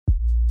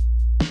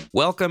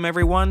Welcome,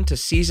 everyone, to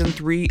Season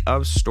 3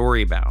 of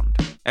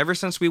Storybound. Ever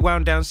since we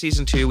wound down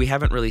Season 2, we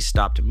haven't really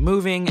stopped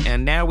moving,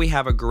 and now we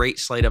have a great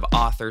slate of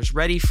authors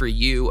ready for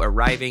you,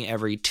 arriving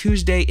every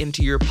Tuesday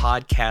into your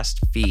podcast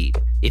feed.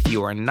 If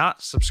you are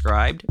not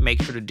subscribed,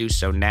 make sure to do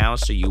so now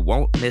so you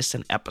won't miss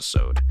an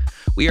episode.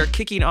 We are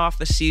kicking off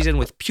the season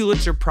with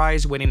Pulitzer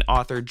Prize-winning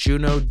author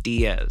Junot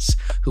Díaz,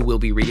 who will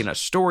be reading a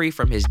story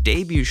from his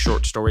debut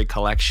short story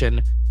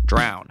collection,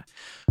 Drown.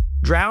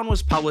 Drown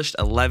was published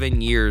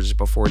 11 years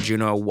before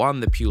Junot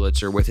won the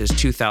Pulitzer with his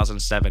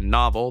 2007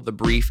 novel, The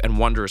Brief and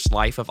Wondrous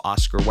Life of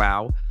Oscar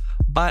Wilde.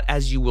 But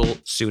as you will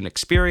soon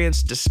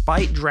experience,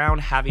 despite Drown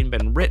having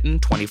been written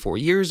 24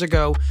 years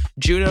ago,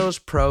 Junot's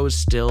prose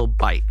still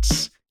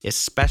bites,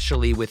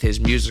 especially with his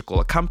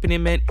musical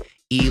accompaniment,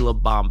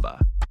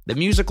 Bamba. The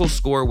musical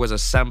score was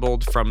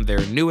assembled from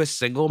their newest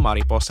single,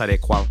 Mariposa de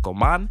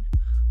Cualcomán,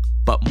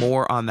 but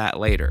more on that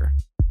later.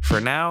 For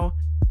now,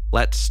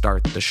 let's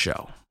start the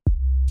show.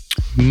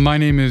 My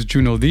name is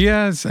Junot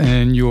Díaz,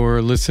 and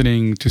you're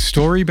listening to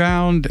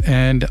Storybound,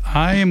 and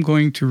I am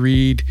going to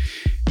read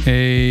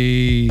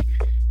a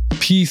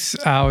piece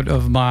out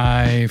of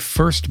my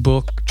first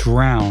book,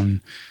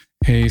 Drown,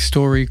 a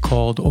story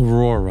called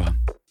Aurora.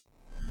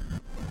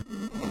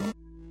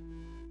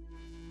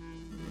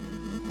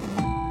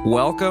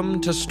 Welcome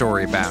to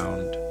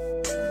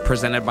Storybound,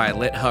 presented by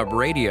Lit Hub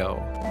Radio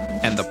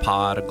and the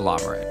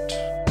Podglomerate.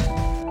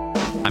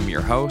 I'm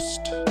your host,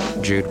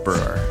 Jude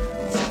Brewer.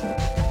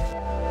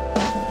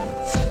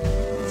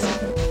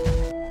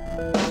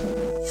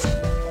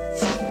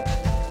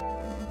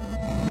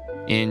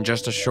 In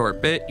just a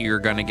short bit, you're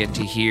going to get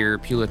to hear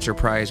Pulitzer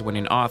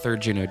Prize-winning author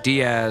Junot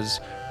Díaz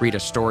read a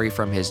story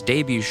from his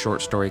debut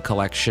short story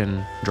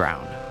collection,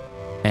 Drown.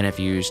 And if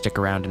you stick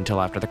around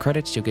until after the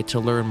credits, you'll get to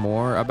learn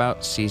more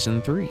about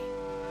Season 3.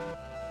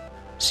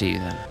 See you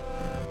then.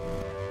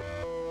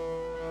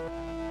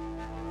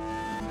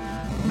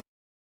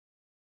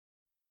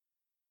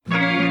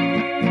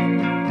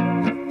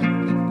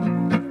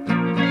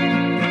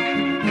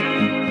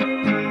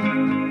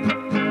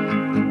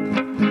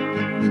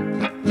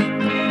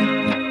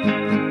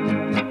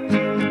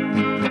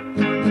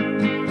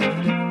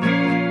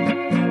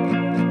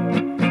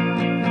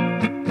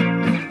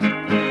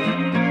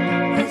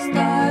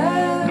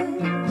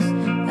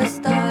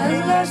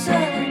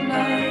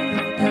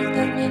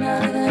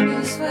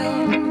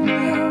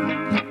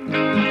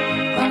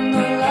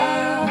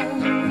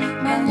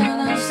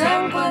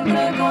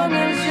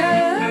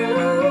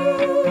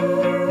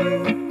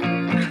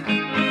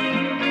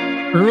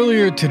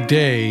 Earlier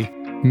today,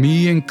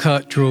 me and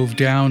Cut drove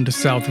down to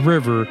South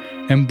River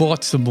and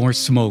bought some more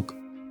smoke.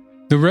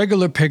 The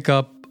regular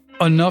pickup,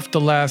 enough to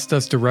last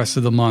us the rest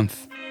of the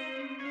month.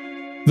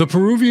 The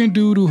Peruvian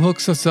dude who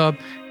hooks us up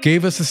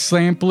gave us a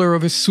sampler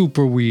of his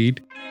super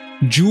weed.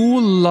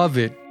 Jewel love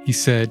it, he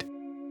said.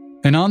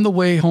 And on the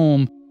way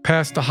home,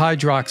 past the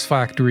Hydrox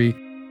factory,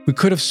 we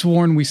could have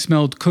sworn we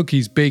smelled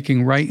cookies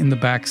baking right in the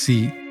back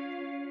seat.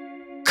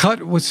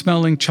 Cut was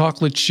smelling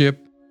chocolate chip,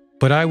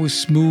 but I was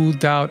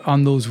smoothed out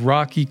on those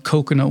rocky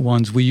coconut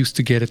ones we used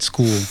to get at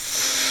school.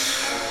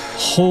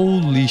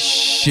 Holy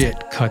shit,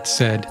 Cut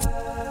said.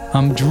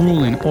 I'm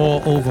drooling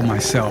all over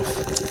myself.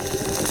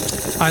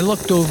 I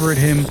looked over at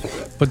him,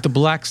 but the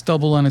black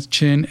stubble on his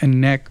chin and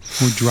neck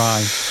were dry.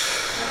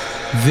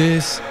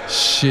 This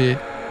shit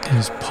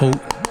is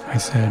potent, I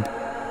said.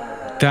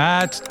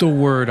 That's the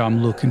word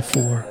I'm looking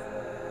for.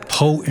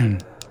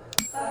 Potent.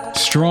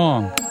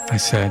 Strong, I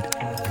said.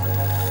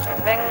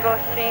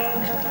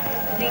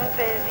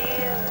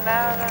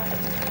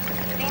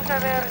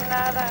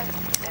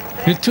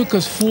 It took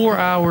us 4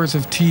 hours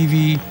of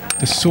TV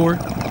to sort,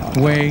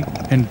 weigh,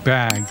 and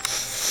bag.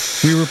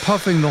 We were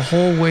puffing the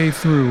whole way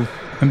through,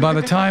 and by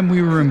the time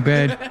we were in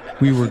bed,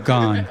 we were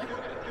gone.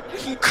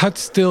 Cut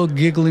still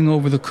giggling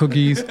over the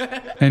cookies,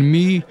 and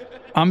me,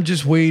 I'm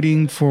just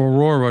waiting for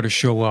Aurora to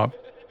show up.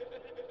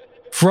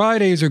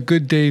 Fridays are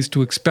good days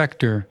to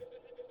expect her.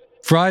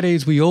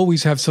 Fridays we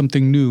always have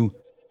something new,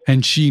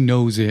 and she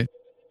knows it.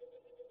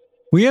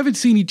 We haven't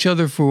seen each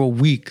other for a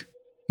week.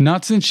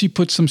 Not since she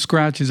put some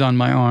scratches on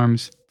my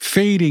arms,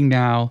 fading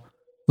now,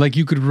 like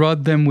you could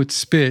rub them with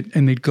spit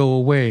and they'd go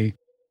away.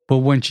 But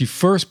when she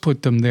first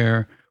put them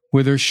there,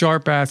 with her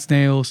sharp-ass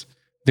nails,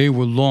 they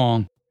were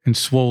long and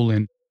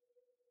swollen.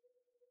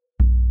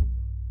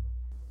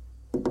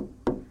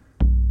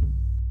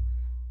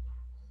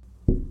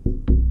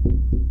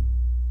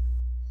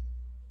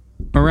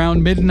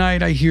 Around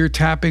midnight, I hear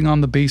tapping on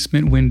the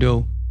basement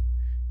window.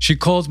 She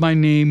calls my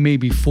name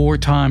maybe 4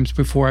 times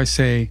before I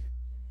say,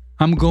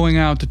 I'm going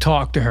out to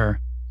talk to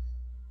her.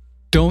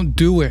 Don't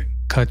do it,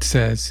 Cut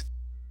says.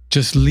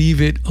 Just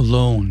leave it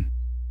alone.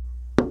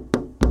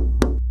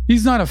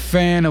 He's not a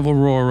fan of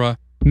Aurora,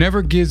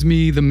 never gives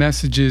me the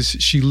messages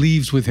she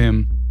leaves with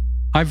him.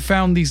 I've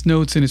found these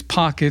notes in his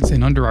pockets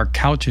and under our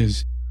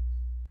couches.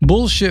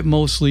 Bullshit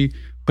mostly,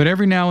 but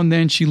every now and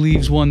then she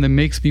leaves one that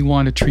makes me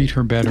want to treat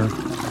her better.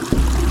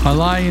 I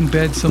lie in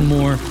bed some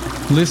more,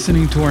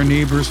 listening to our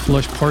neighbors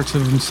flush parts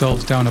of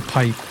themselves down a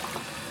pipe.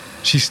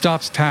 She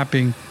stops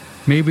tapping,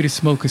 maybe to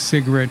smoke a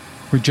cigarette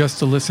or just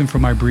to listen for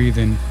my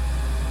breathing.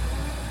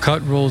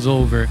 Cut rolls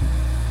over.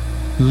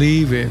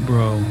 Leave it,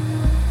 bro.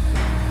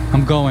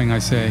 I'm going, I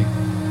say.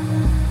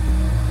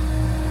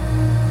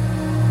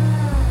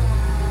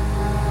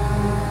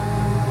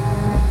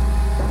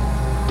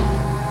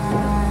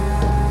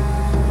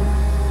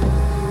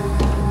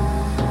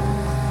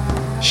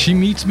 She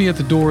meets me at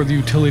the door of the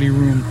utility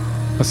room,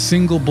 a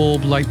single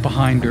bulb light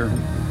behind her.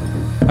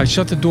 I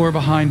shut the door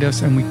behind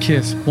us and we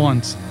kiss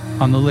once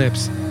on the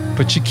lips,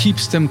 but she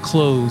keeps them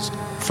closed,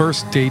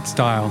 first date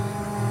style.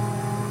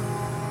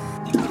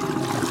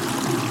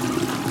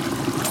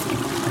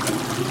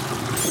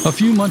 A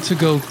few months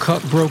ago,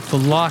 Cut broke the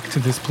lock to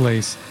this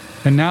place,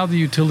 and now the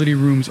utility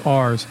room's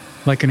ours,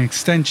 like an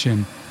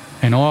extension,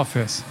 an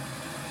office.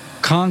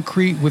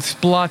 Concrete with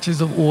splotches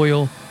of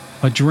oil,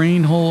 a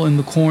drain hole in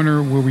the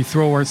corner where we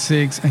throw our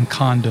cigs and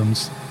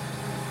condoms.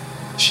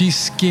 She's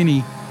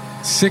skinny,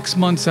 6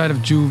 months out of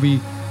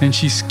juvie, and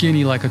she's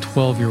skinny like a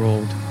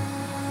 12-year-old.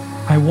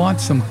 I want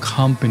some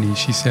company,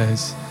 she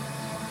says.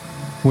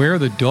 Where are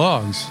the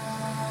dogs?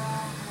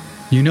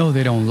 You know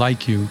they don't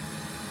like you.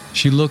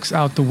 She looks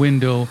out the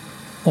window,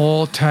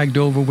 all tagged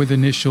over with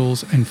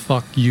initials and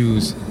fuck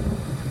yous.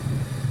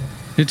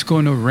 It's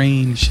going to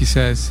rain, she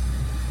says.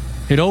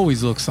 It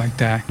always looks like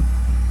that.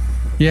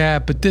 Yeah,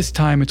 but this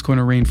time it's going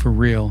to rain for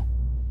real.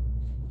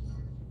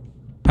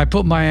 I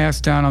put my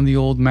ass down on the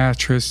old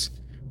mattress,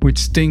 which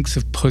stinks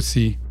of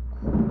pussy.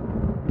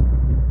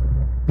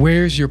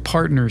 Where's your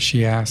partner,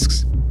 she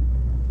asks.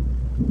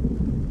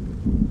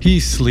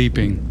 He's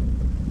sleeping.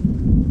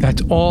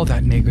 That's all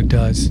that nigga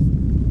does.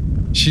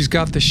 She's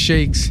got the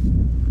shakes.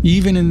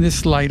 Even in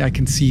this light, I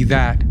can see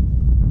that.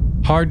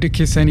 Hard to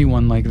kiss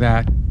anyone like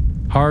that.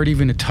 Hard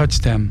even to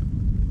touch them.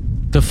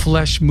 The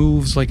flesh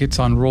moves like it's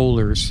on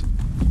rollers.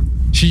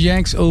 She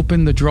yanks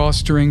open the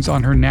drawstrings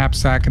on her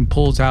knapsack and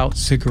pulls out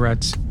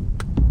cigarettes.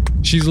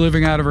 She's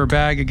living out of her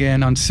bag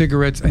again on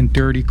cigarettes and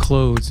dirty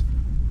clothes.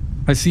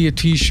 I see a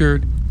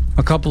t-shirt,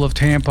 a couple of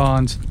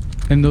tampons,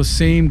 and those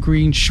same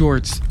green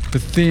shorts, the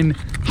thin,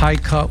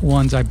 high-cut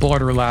ones I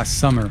bought her last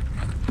summer.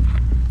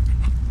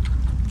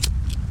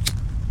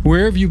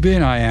 Where have you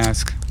been, I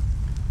ask.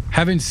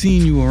 Haven't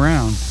seen you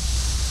around.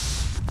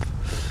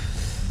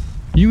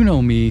 You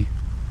know me.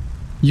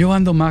 Yo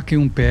ando más que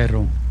un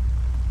perro.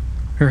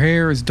 Her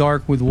hair is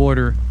dark with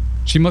water.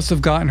 She must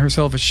have gotten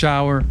herself a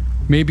shower,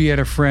 maybe at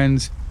a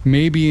friend's,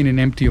 maybe in an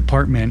empty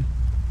apartment.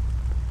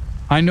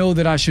 I know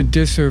that I should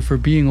diss her for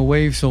being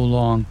away so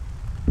long.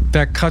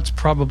 That Cut's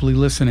probably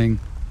listening.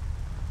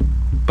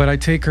 But I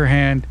take her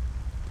hand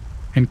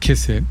and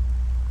kiss it.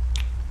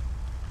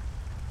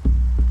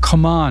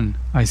 Come on,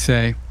 I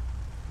say.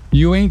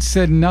 You ain't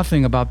said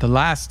nothing about the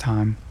last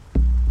time.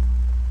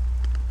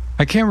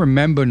 I can't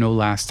remember no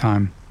last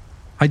time.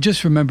 I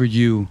just remember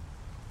you.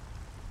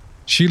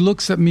 She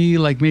looks at me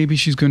like maybe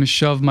she's gonna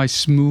shove my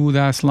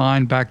smooth-ass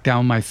line back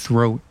down my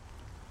throat.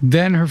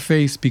 Then her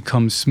face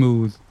becomes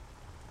smooth.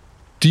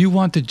 Do you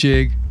want the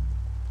jig?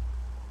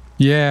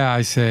 Yeah,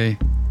 I say.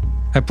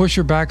 I push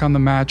her back on the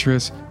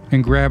mattress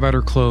and grab at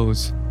her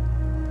clothes.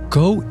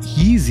 Go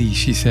easy,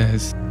 she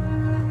says.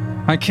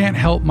 I can't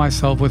help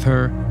myself with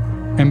her,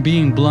 and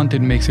being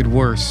blunted makes it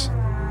worse.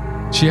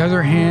 She has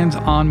her hands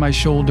on my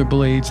shoulder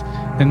blades,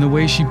 and the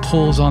way she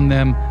pulls on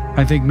them,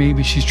 I think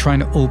maybe she's trying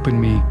to open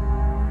me.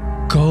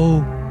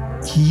 Go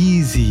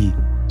easy,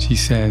 she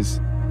says.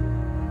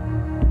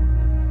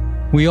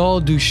 We all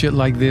do shit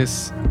like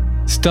this,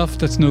 stuff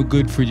that's no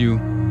good for you.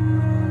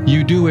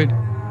 You do it,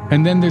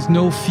 and then there's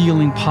no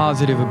feeling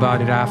positive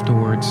about it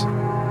afterwards.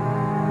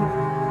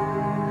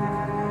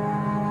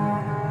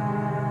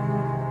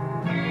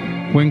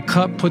 When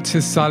Cut puts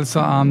his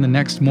salsa on the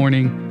next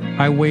morning,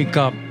 I wake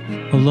up,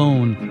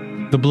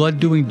 alone, the blood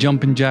doing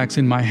jumping jacks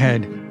in my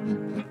head.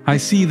 I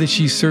see that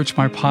she searched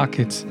my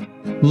pockets,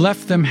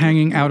 left them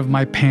hanging out of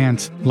my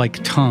pants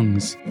like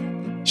tongues.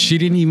 She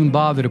didn't even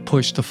bother to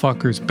push the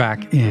fuckers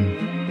back in.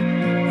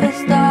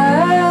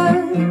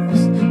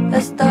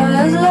 Esta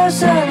es la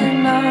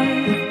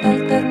serenata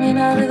al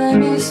terminar de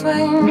mi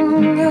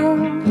sueño.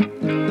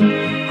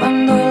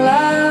 Cuando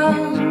la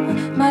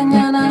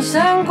mañana se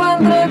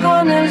encuentre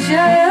con el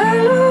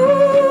cielo,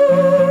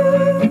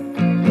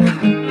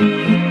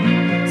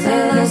 se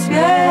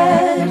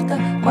despierta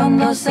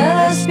cuando se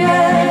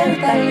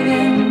despierta el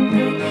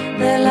vientre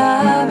de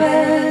la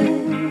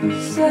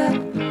brisa,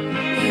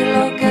 y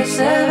lo que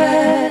se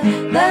ve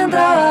dentro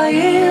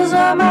ahí es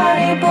la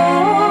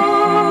mariposa.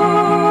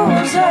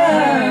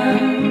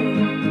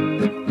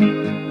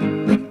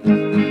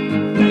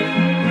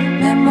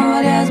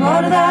 Memorias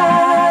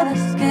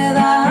bordadas que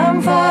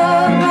dan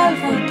forma al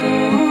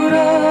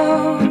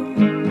futuro,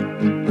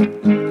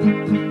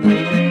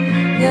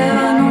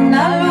 llevan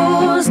una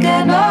luz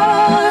que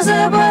no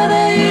se puede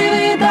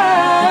evitar.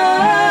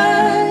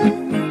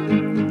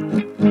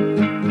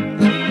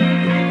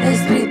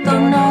 Escrito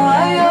no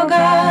hay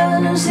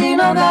hogar, sin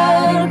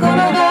hogar, con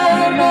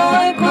hogar no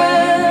hay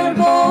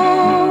cuerpo.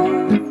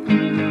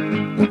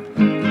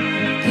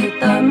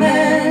 Quítame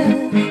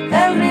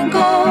el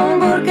rincón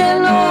porque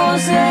no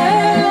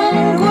sé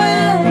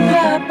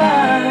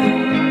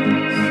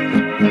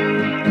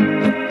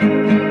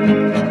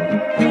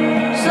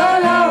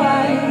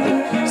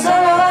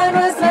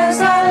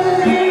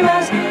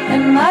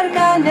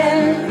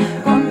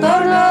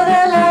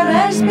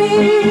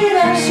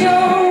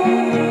inspiración.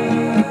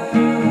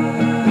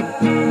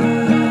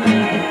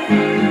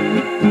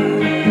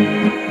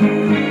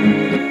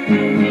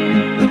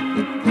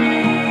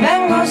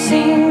 Vengo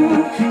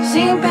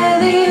sin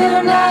pedir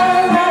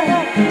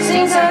nada,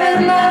 sin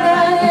saber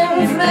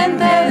nada,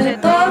 enfrente de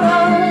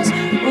todos,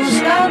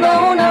 buscando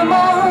un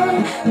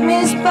amor,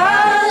 mis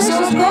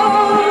pasos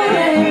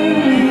corren.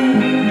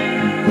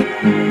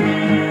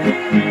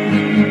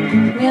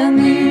 Me han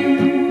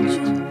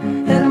dicho,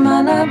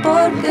 hermana,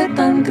 ¿por qué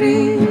tan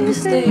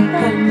triste y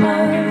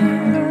calmada?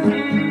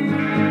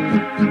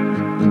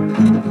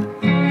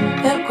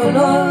 El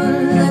color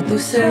de tu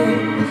ser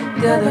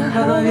te ha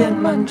dejado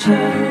bien manchada.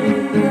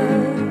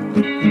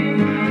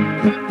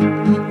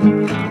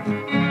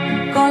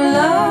 Con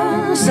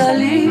la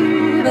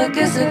saliva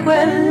que se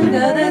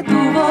cuelga de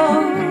tu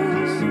voz.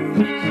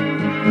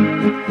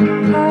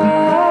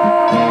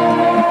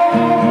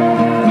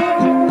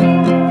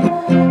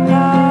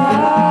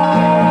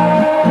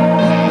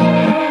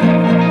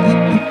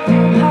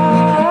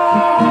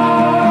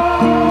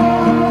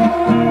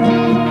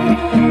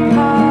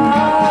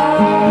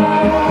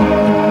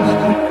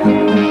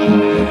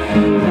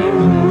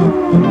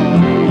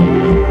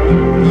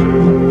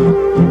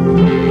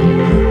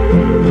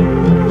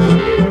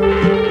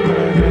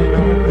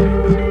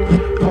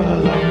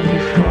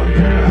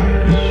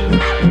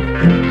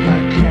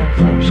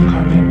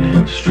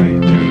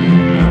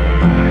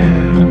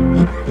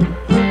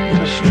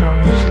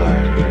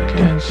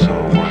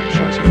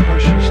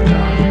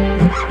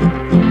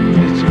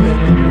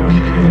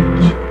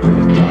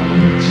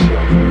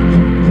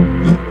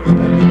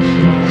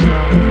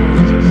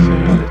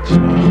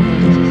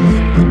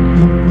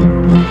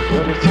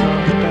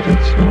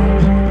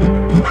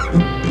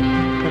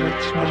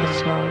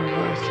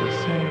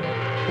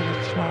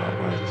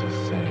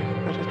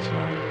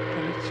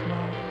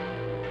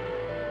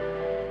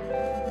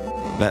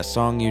 That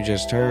song you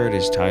just heard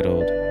is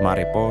titled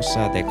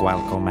Mariposa de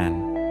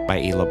Gualcomán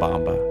by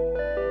Bamba.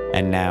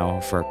 And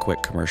now for a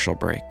quick commercial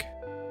break.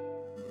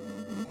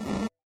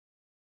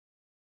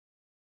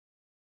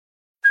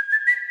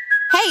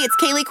 Hey, it's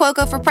Kaylee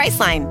Cuoco for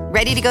Priceline.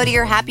 Ready to go to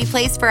your happy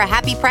place for a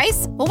happy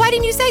price? Well, why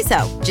didn't you say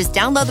so? Just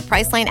download the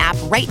Priceline app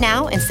right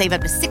now and save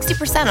up to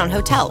 60% on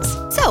hotels.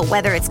 So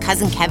whether it's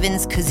Cousin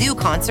Kevin's Kazoo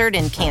Concert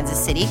in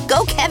Kansas City,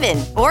 go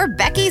Kevin, or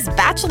Becky's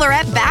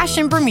Bachelorette Bash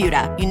in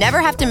Bermuda, you never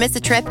have to miss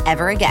a trip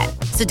ever again.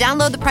 So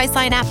download the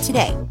Priceline app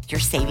today. Your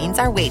savings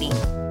are waiting.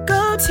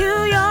 Go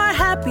to your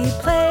happy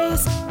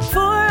place for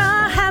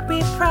a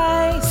happy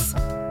price.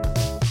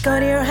 Go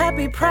to your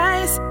happy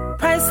price,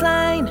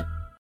 Priceline.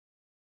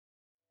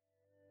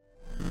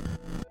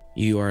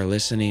 You are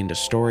listening to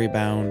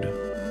Storybound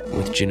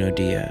with Junot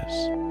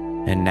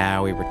Díaz. And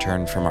now we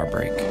return from our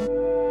break.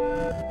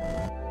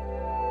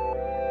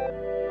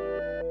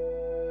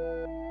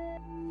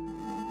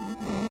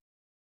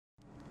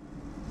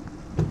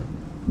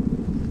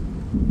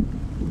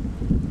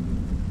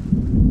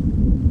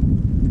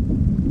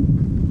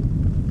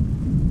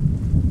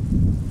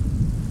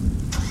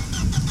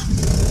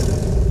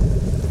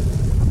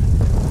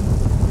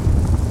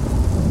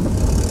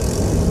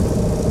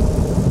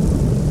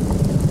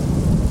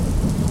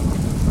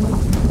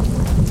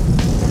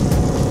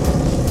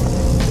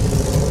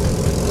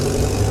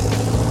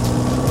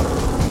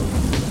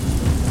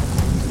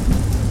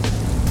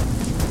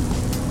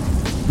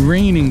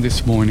 Raining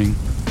this morning.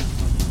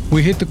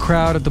 We hit the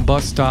crowd at the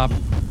bus stop,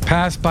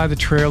 passed by the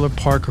trailer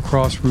park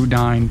across Route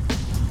 9,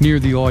 near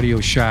the audio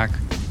shack,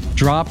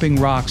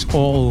 dropping rocks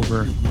all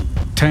over.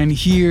 10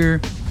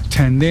 here,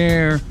 10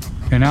 there,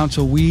 an ounce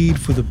of weed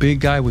for the big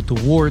guy with the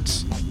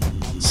warts,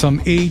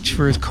 some H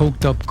for his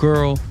coked up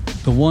girl,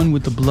 the one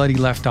with the bloody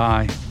left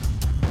eye.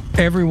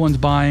 Everyone's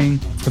buying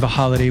for the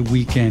holiday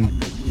weekend.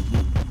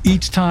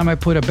 Each time I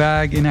put a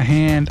bag in a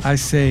hand, I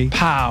say,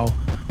 pow,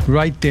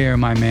 right there,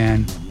 my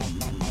man.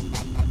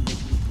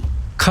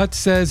 Cut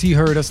says he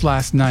heard us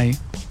last night,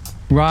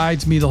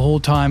 rides me the whole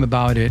time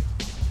about it.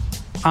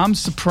 I'm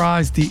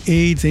surprised the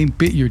AIDS ain't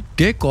bit your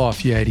dick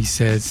off yet, he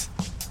says.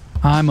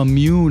 I'm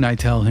immune, I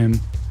tell him.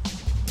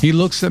 He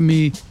looks at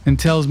me and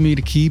tells me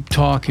to keep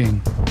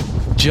talking.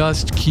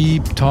 Just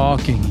keep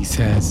talking, he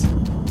says.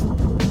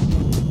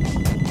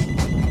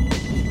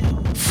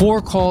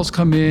 4 calls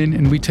come in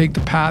and we take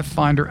the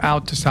Pathfinder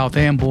out to South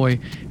Amboy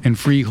and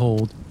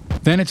Freehold.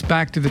 Then it's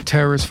back to the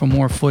terrace for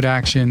more foot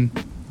action.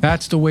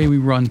 That's the way we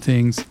run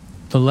things.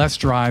 The less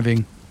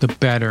driving, the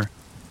better.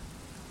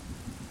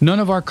 None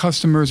of our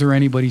customers are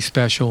anybody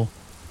special.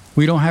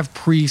 We don't have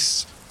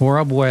priests or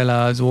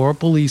abuelas or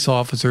police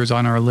officers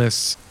on our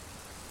lists.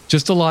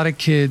 Just a lot of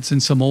kids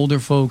and some older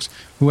folks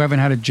who haven't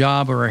had a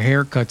job or a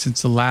haircut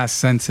since the last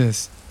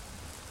census.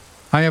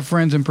 I have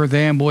friends in Perth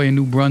Amboy and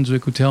New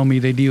Brunswick who tell me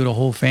they deal with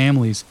whole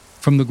families,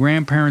 from the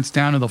grandparents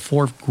down to the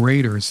 4th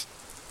graders.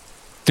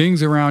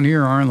 Things around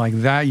here aren't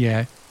like that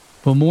yet,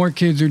 but more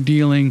kids are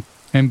dealing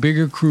and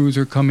bigger crews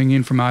are coming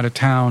in from out of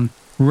town,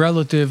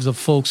 relatives of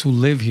folks who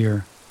live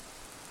here.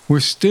 We're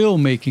still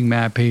making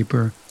mad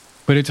paper,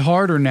 but it's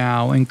harder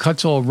now and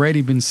Cut's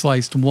already been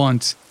sliced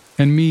once,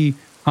 and me,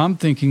 I'm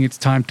thinking it's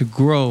time to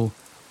grow,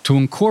 to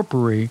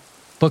incorporate,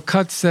 but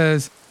Cut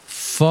says,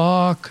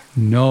 fuck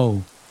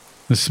no.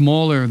 The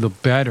smaller, the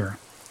better.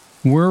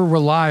 We're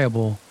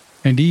reliable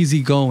and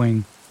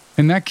easygoing,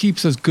 and that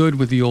keeps us good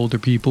with the older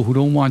people who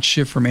don't want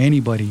shit from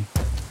anybody.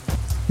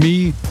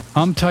 Me,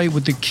 I'm tight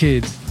with the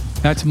kids.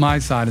 That's my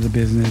side of the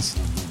business.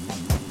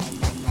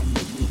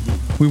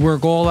 We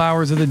work all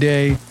hours of the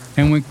day,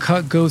 and when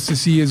Cut goes to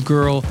see his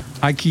girl,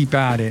 I keep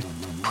at it,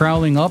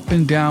 prowling up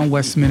and down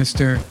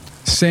Westminster,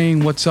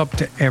 saying what's up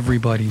to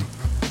everybody.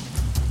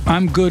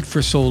 I'm good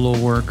for solo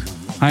work.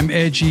 I'm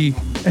edgy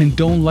and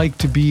don't like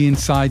to be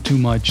inside too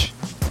much.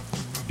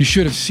 You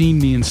should have seen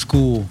me in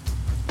school.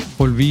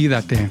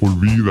 Olvídate.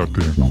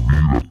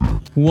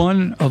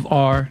 One of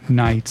our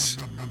nights.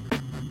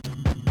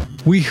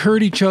 We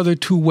hurt each other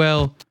too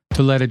well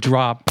to let it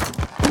drop.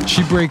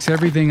 She breaks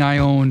everything I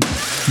own,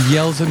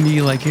 yells at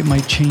me like it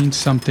might change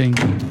something,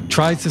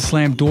 tries to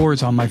slam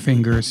doors on my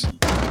fingers.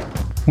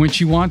 When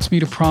she wants me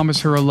to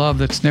promise her a love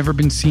that's never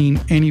been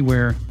seen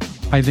anywhere,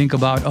 I think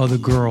about other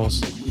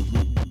girls.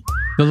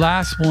 The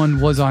last one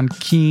was on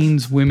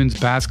Keene's women's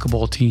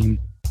basketball team,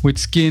 with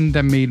skin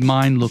that made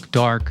mine look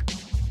dark.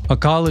 A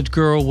college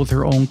girl with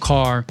her own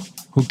car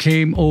who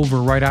came over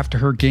right after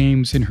her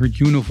games in her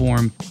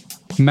uniform,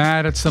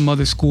 mad at some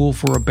other school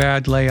for a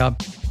bad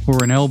layup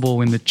or an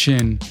elbow in the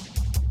chin.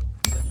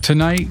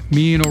 Tonight,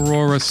 me and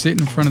Aurora sit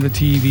in front of the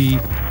TV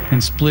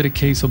and split a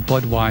case of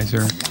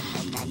Budweiser.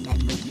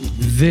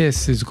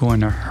 This is going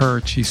to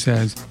hurt, she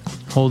says,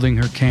 holding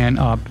her can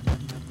up.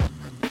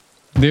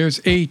 There's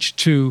H,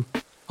 too.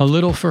 A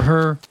little for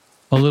her,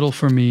 a little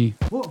for me.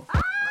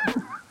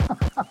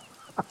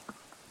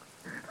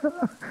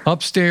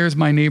 Upstairs,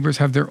 my neighbors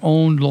have their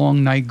own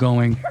long night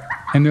going,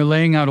 and they're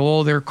laying out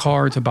all their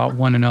cards about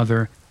one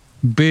another.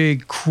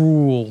 Big,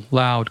 cruel,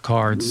 loud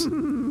cards.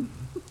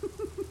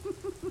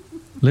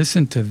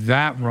 Listen to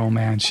that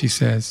romance, she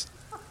says.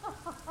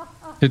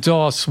 It's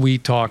all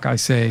sweet talk, I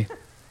say.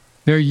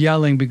 They're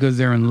yelling because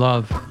they're in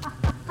love.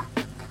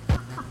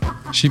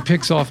 She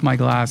picks off my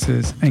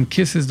glasses and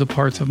kisses the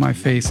parts of my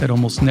face that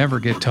almost never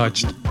get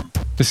touched.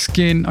 The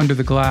skin under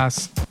the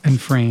glass and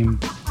frame.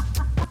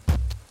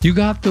 You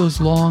got those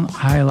long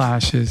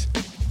eyelashes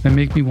that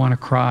make me want to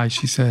cry,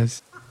 she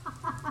says.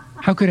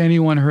 How could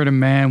anyone hurt a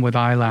man with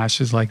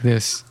eyelashes like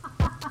this?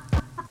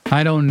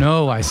 I don't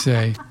know, I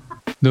say,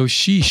 though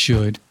she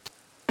should.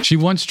 She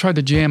once tried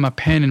to jam a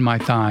pen in my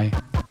thigh,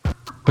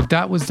 but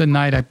that was the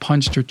night I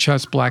punched her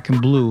chest black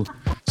and blue,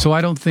 so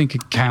I don't think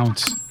it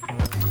counts.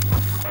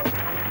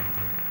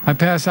 I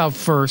pass out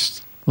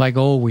first, like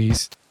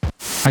always.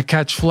 I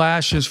catch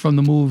flashes from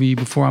the movie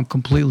before I'm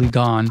completely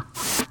gone.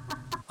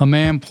 A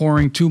man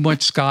pouring too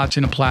much scotch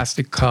in a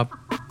plastic cup.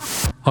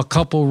 A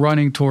couple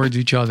running towards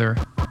each other.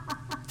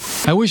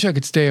 I wish I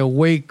could stay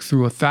awake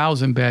through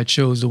 1,000 bad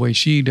shows the way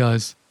she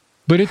does,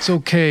 but it's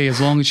okay as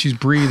long as she's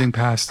breathing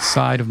past the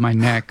side of my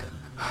neck.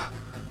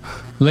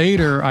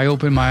 Later, I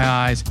open my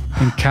eyes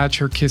and catch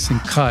her kissing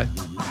Cut.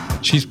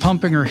 She's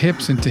pumping her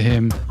hips into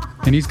him,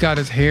 and he's got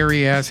his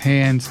hairy-ass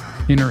hands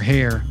in her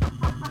hair.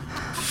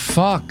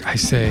 Fuck, I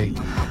say,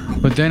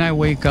 but then I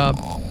wake up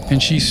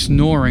and she's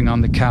snoring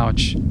on the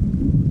couch.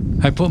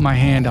 I put my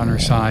hand on her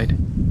side.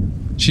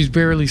 She's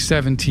barely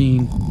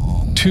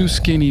 17, too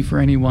skinny for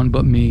anyone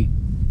but me.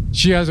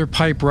 She has her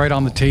pipe right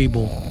on the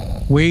table,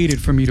 waited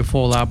for me to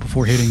fall out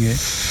before hitting it.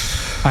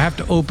 I have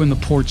to open the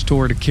porch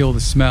door to kill the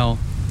smell.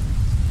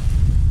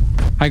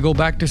 I go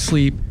back to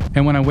sleep,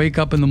 and when I wake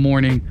up in the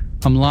morning,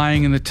 I'm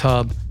lying in the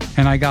tub,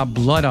 and I got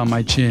blood on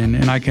my chin,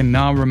 and I can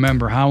now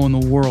remember how in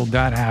the world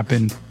that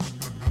happened.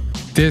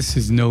 This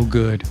is no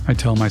good, I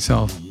tell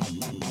myself.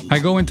 I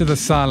go into the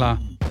sala,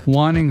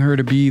 wanting her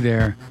to be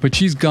there, but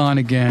she's gone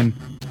again,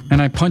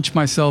 and I punch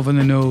myself in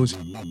the nose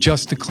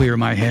just to clear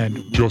my head.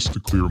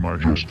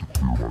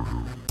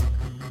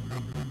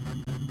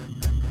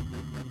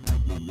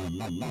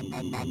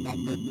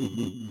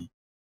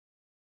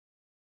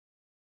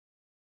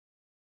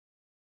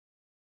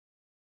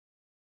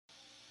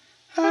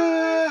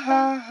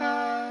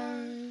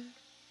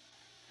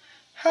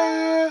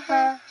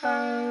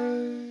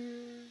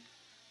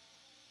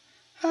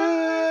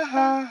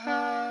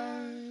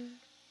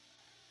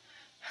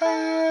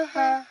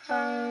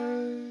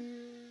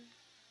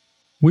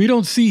 We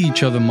don't see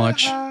each other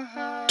much.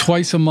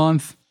 Twice a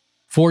month,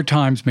 4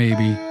 times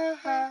maybe.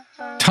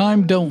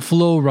 Time don't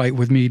flow right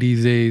with me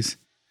these days,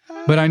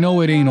 but I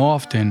know it ain't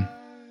often.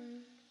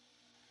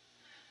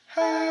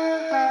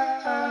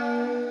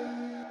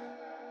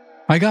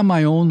 I got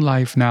my own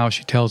life now,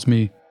 she tells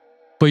me,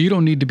 but you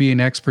don't need to be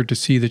an expert to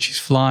see that she's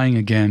flying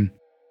again.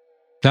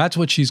 That's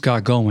what she's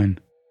got going.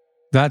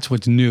 That's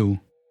what's new.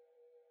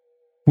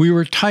 We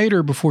were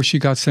tighter before she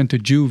got sent to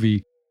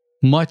juvie,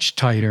 much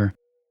tighter.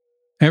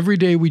 Every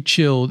day we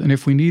chilled, and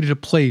if we needed a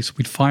place,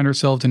 we'd find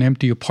ourselves an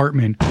empty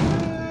apartment,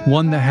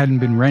 one that hadn't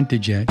been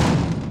rented yet.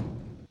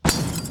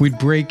 We'd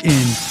break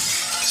in,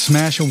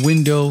 smash a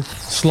window,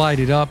 slide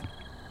it up,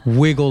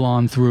 wiggle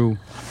on through.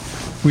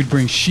 We'd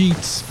bring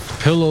sheets,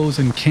 pillows,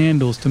 and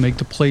candles to make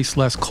the place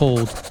less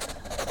cold.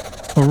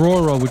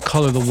 Aurora would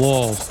color the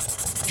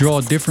walls,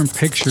 draw different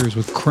pictures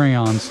with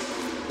crayons,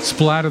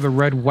 splatter the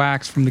red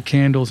wax from the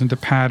candles into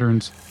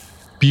patterns,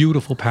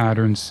 beautiful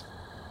patterns.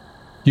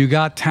 You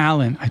got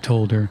talent, I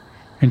told her,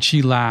 and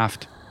she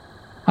laughed.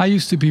 I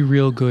used to be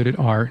real good at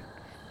art.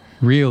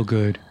 Real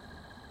good.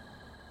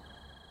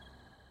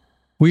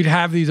 We'd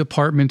have these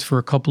apartments for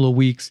a couple of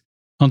weeks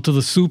until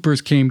the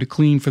supers came to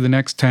clean for the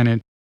next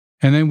tenant,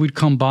 and then we'd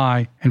come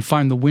by and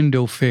find the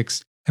window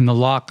fixed and the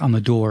lock on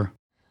the door.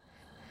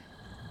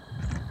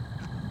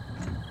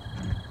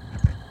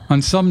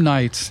 On some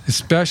nights,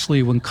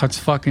 especially when Cut's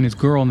fucking his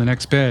girl in the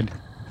next bed,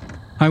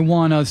 I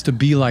want us to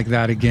be like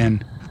that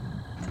again.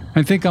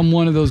 I think I'm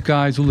one of those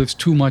guys who lives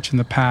too much in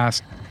the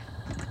past.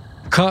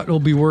 Cut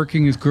will be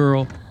working his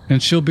girl,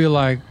 and she'll be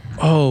like,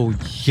 "Oh,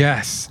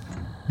 yes,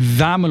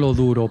 dámelo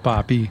duro,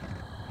 papi."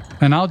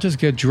 And I'll just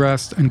get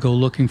dressed and go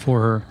looking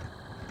for her.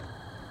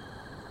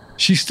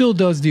 She still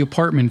does the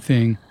apartment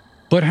thing,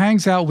 but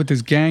hangs out with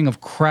this gang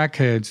of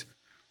crackheads.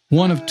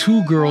 One of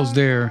two girls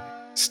there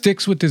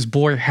sticks with this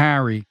boy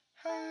Harry.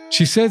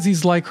 She says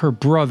he's like her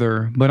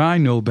brother, but I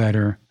know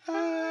better.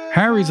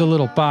 Harry's a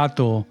little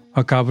pato,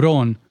 a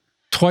cabrón,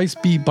 twice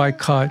beat by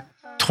Cut,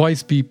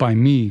 twice beat by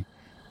me.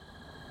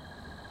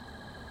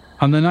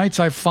 On the nights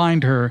I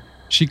find her,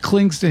 she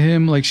clings to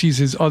him like she's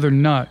his other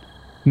nut,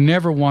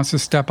 never wants to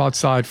step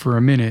outside for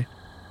a minute.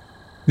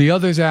 The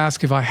others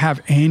ask if I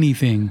have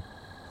anything,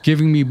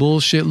 giving me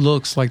bullshit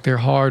looks like they're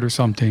hard or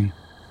something.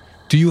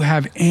 Do you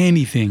have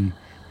anything?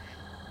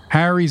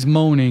 Harry's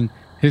moaning,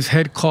 his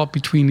head caught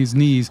between his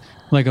knees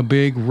like a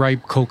big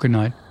ripe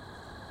coconut.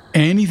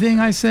 Anything,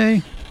 I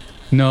say?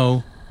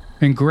 No,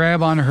 and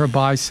grab onto her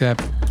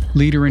bicep,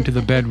 lead her into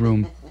the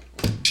bedroom.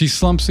 She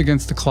slumps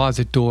against the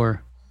closet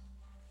door.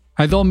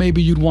 I thought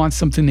maybe you'd want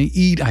something to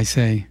eat, I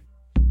say.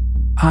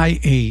 I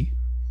ate.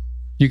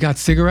 You got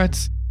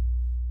cigarettes?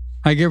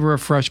 I give her a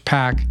fresh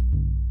pack.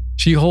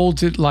 She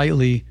holds it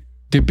lightly,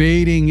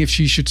 debating if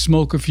she should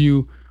smoke a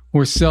few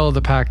or sell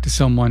the pack to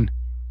someone.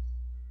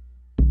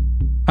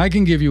 I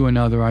can give you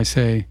another, I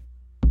say,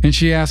 and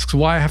she asks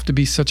why I have to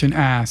be such an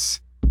ass.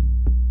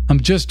 I'm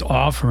just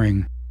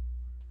offering.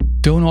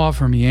 Don't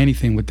offer me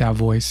anything with that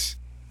voice.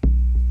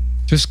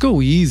 Just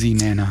go easy,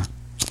 Nana.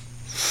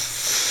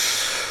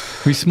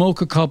 We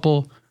smoke a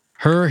couple,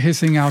 her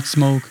hissing out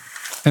smoke,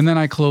 and then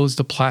I close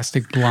the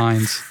plastic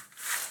blinds.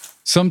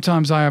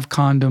 Sometimes I have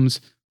condoms,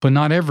 but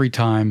not every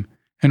time,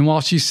 and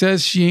while she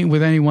says she ain't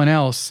with anyone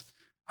else,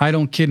 I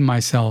don't kid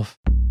myself.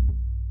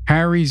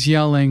 Harry's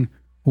yelling,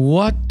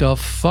 "What the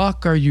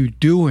fuck are you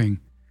doing?"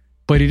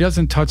 But he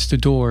doesn't touch the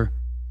door,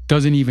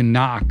 doesn't even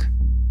knock.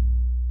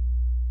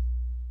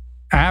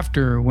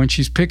 After, when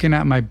she's picking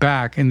at my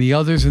back and the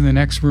others in the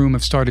next room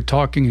have started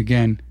talking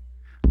again,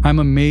 I'm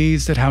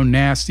amazed at how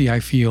nasty I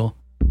feel,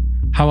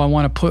 how I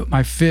want to put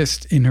my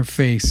fist in her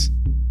face.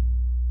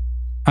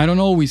 I don't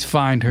always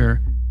find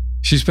her.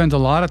 She spends a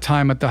lot of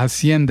time at the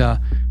hacienda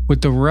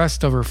with the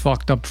rest of her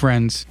fucked up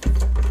friends.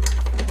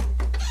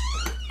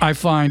 I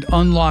find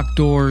unlocked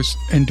doors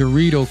and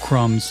Dorito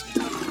crumbs,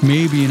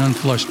 maybe an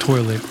unflushed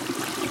toilet.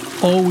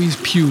 Always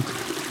puke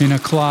in a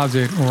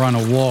closet or on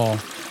a wall.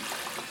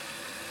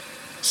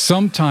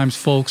 Sometimes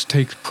folks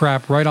take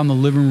crap right on the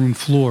living room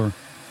floor.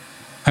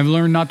 I've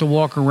learned not to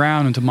walk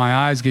around until my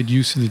eyes get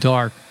used to the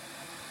dark.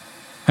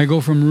 I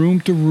go from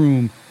room to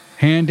room,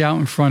 hand out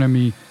in front of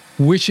me,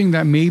 wishing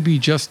that maybe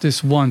just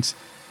this once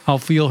I'll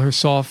feel her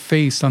soft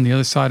face on the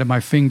other side of my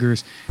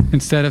fingers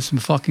instead of some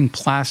fucking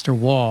plaster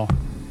wall.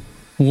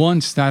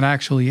 Once that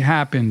actually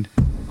happened,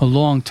 a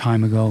long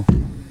time ago.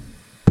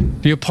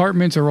 The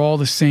apartments are all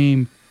the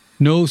same,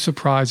 no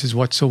surprises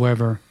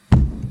whatsoever.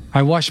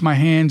 I wash my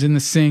hands in the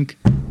sink,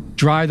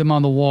 dry them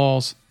on the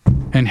walls,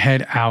 and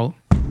head out.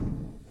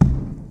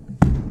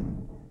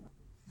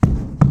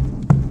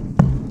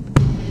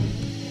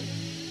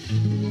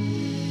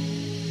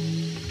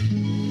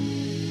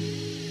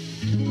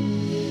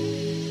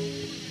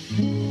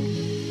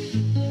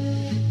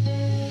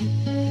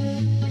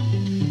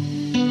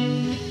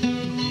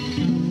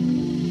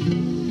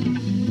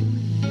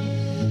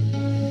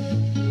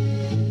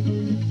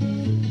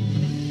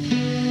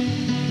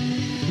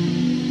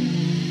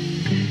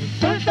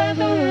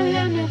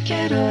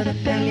 Quiero de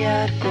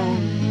pelear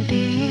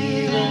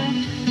contigo,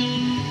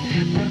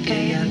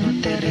 porque ya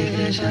no te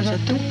regresas a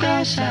tu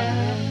casa.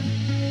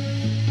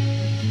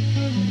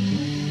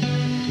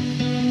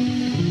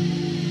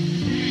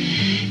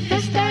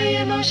 Esta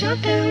emoción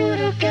te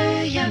juro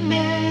que ya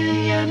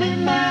me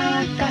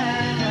mata.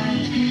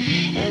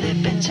 He de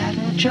pensar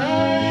mucho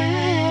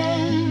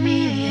en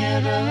mi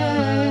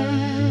error.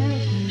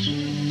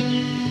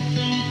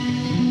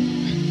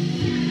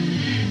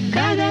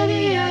 Cada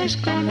día es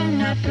como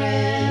una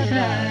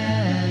prueba.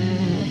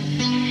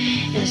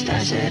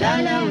 Esta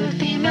será la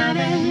última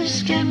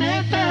vez que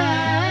me pasa.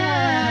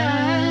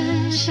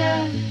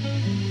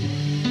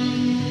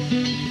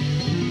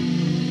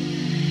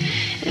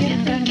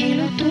 Bien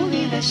tranquilo, tú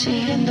vives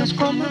siguiendo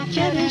como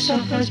quieres,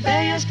 ojos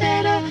bellos,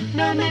 pero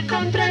no me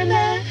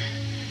comprendes.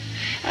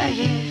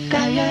 allí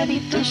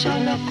calladito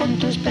solo con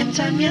tus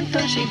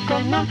pensamientos y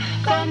como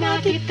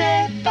a ti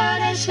te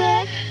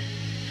parece.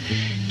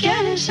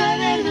 Quieres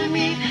saber de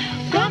mí,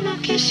 como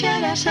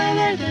quisiera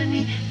saber de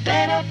mí,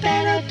 pero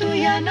tú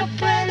ya no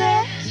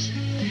puedes.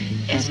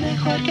 Es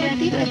mejor que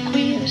te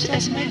cuides,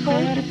 es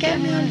mejor que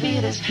me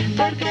olvides,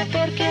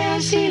 porque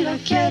así lo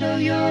quiero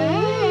yo.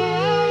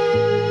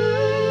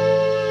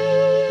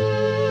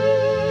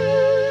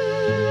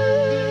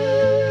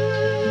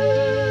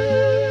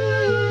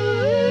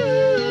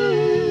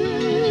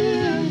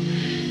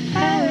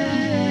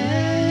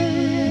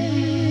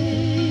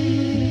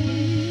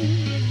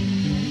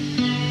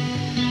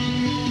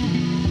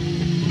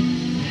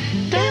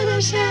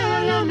 Deseo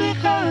lo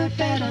mejor,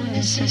 pero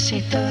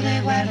necesito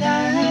de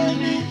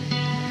guardarme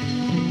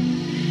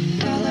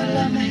todo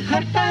lo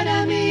mejor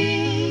para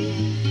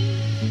mí.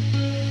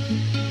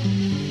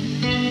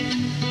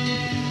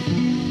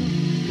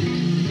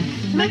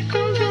 Me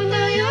confundo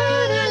yo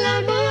del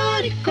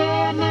amor y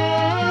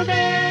cómo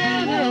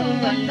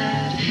debo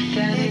andar,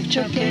 que ha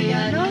dicho que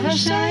ya no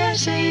soy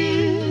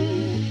así.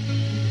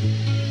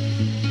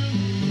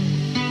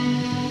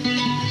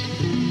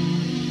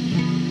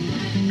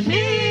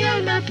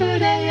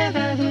 Pura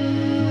lleva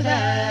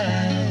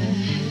dudas,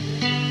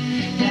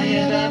 ya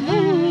lleva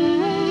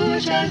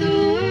mucha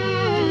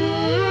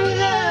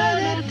duda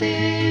de ti.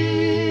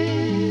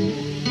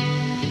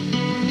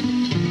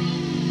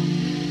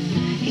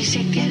 Y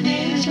si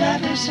tienes la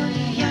razón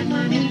y ya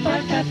no me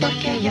importa,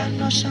 porque ya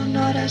no son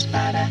horas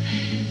para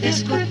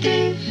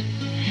discutir.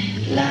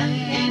 La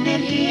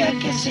energía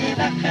que se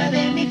baja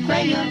de mi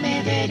cuello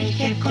me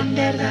dirige con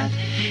verdad.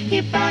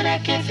 ¿Y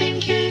para qué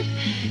fingir?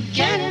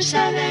 Quieren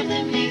saber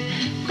de mí,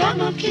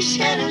 como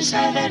quisieran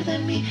saber de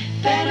mí,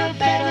 pero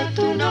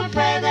tú no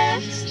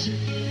puedes.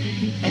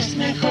 Es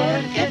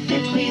mejor que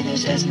te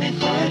cuides, es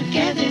mejor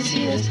que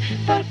decides,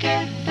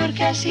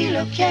 porque así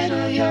lo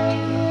quiero yo.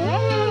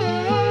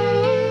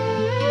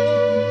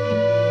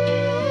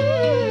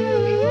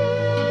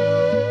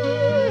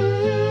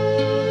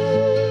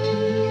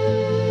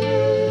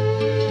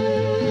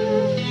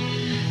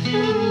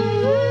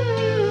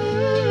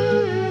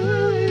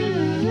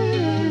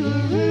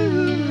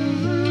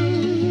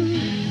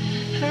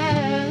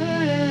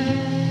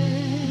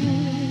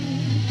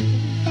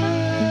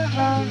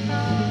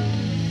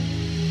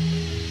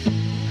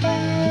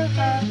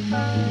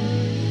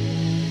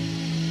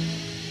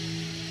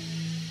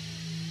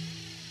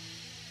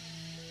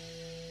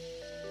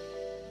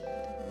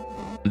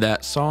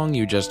 That song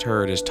you just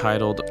heard is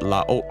titled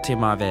La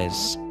Última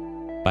Vez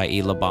by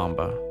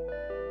Bamba.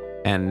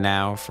 And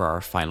now for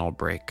our final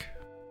break.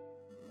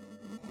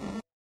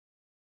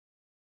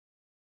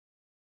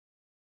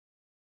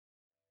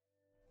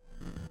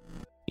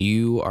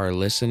 You are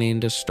listening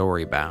to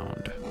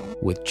Storybound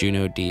with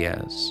Junot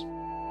Díaz.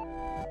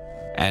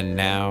 And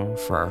now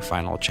for our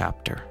final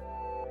chapter.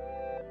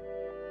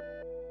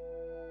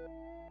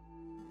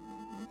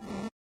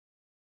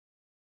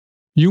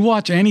 You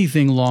watch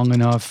anything long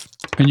enough,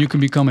 and you can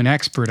become an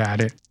expert at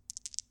it.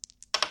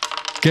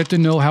 Get to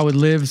know how it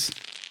lives,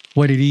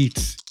 what it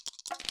eats.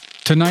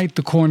 Tonight,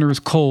 the corner is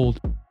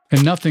cold,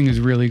 and nothing is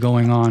really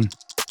going on.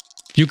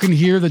 You can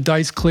hear the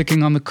dice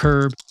clicking on the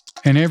curb,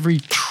 and every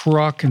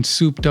truck and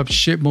souped-up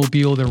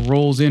shitmobile that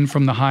rolls in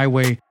from the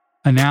highway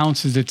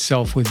announces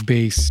itself with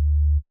bass.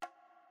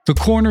 The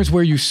corner's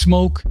where you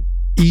smoke,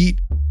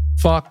 eat,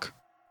 fuck,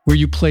 where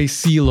you play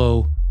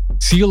CeeLo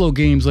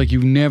games like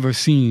you've never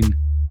seen.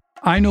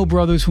 I know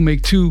brothers who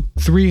make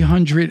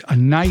 $200-300 a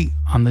night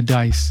on the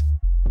dice.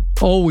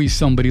 Always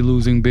somebody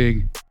losing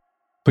big.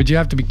 But you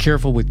have to be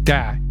careful with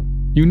that.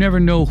 You never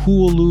know who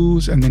will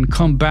lose and then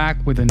come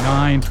back with a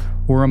 9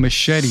 or a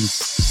machete,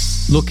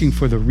 looking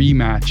for the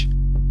rematch.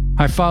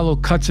 I follow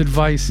Cut's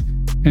advice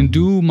and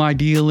do my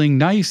dealing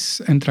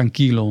nice and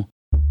tranquilo.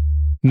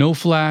 No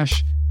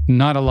flash,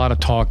 not a lot of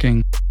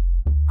talking.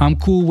 I'm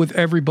cool with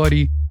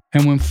everybody,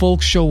 and when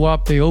folks show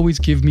up, they always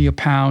give me a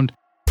pound,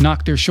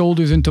 knock their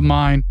shoulders into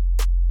mine,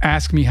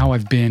 ask me how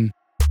I've been.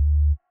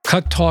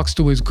 Cut talks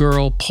to his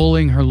girl,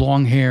 pulling her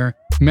long hair,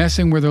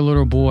 messing with her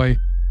little boy,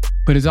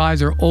 but his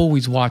eyes are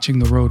always watching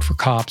the road for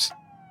cops,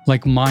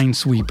 like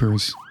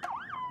minesweepers.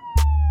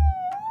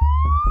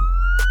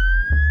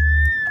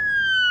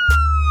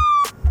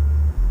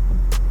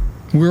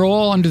 We're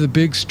all under the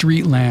big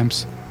street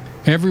lamps.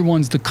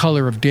 Everyone's the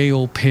color of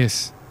day-old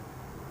piss.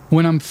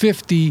 When I'm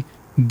 50,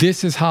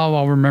 this is how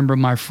I'll remember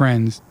my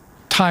friends.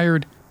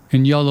 Tired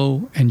and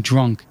yellow and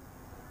drunk.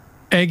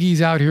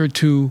 Eggy's out here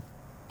too.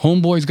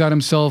 Homeboy's got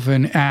himself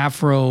an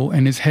afro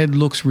and his head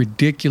looks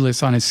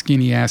ridiculous on his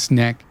skinny ass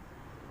neck.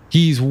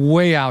 He's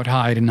way out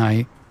high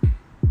tonight.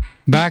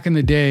 Back in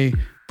the day,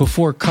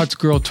 before Cut's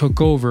girl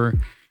took over,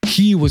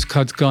 he was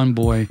Cut's gun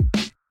boy.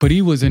 But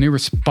he was an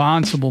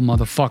irresponsible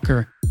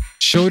motherfucker,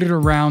 showed it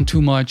around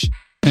too much,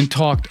 and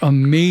talked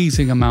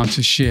amazing amounts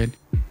of shit.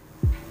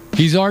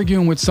 He's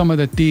arguing with some of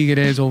the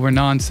tigres over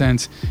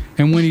nonsense,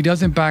 and when he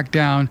doesn't back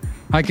down,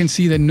 I can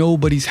see that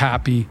nobody's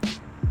happy.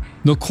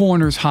 The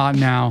corner's hot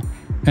now,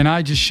 and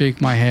I just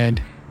shake my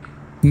head.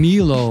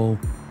 Nilo,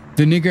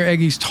 the nigger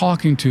Eggy's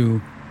talking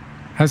to,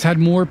 has had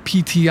more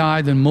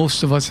PTI than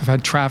most of us have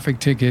had traffic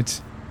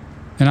tickets,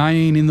 and I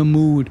ain't in the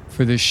mood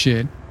for this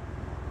shit.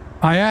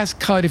 I ask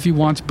Cut if he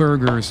wants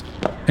burgers,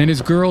 and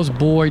his girl's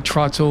boy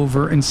trots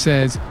over and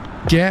says,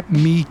 "Get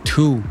me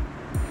too."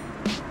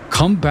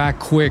 "Come back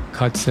quick,"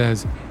 Cut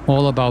says,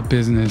 all about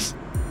business.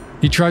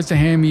 He tries to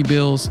hand me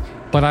bills,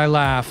 but I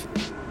laugh,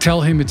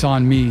 tell him it's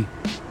on me.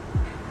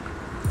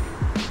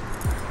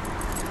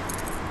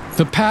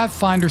 The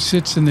Pathfinder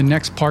sits in the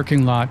next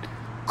parking lot,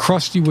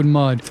 crusty with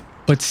mud,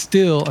 but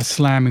still a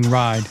slamming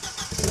ride.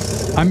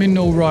 I'm in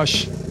no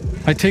rush.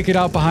 I take it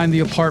out behind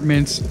the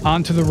apartments,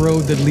 onto the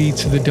road that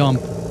leads to the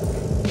dump.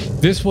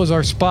 This was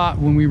our spot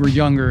when we were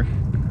younger,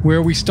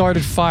 where we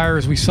started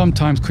fires we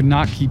sometimes could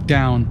not keep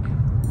down.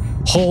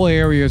 Whole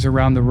areas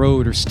around the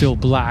road are still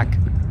black.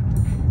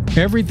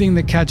 Everything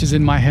that catches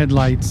in my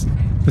headlights,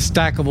 the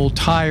stack of old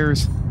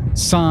tires,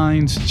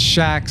 signs,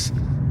 shacks,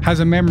 has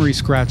a memory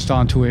scratched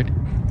onto it.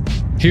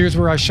 Here's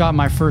where I shot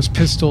my first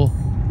pistol.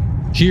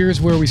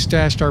 Here's where we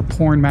stashed our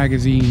porn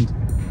magazines.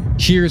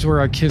 Here's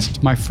where I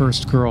kissed my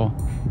first girl.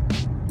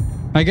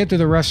 I get to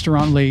the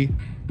restaurant late.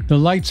 The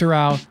lights are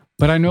out,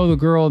 but I know the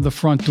girl at the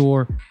front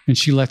door, and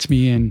she lets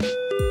me in.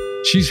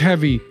 She's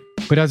heavy,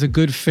 but has a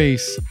good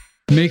face.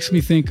 Makes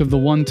me think of the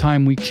one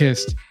time we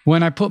kissed,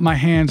 when I put my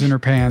hands in her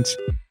pants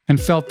and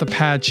felt the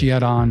pad she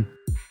had on.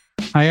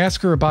 I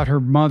ask her about her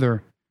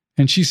mother,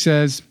 and she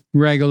says,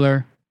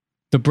 regular.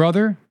 The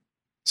brother?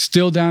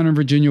 Still down in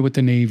Virginia with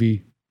the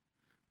Navy.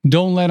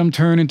 Don't let him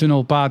turn into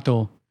no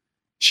pato.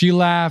 She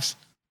laughs,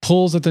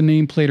 pulls at the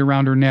nameplate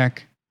around her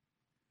neck.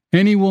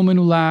 Any woman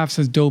who laughs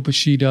as dope as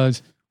she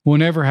does will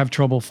never have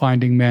trouble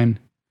finding men.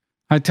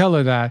 I tell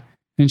her that,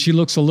 and she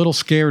looks a little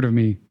scared of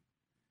me.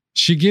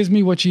 She gives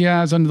me what she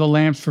has under the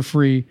lamps for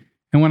free,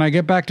 and when I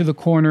get back to the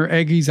corner,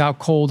 Eggy's out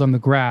cold on the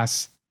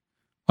grass.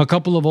 A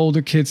couple of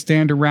older kids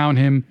stand around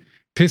him,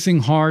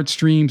 pissing hard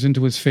streams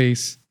into his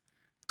face.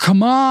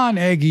 "Come on,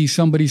 Eggy,"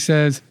 somebody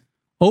says.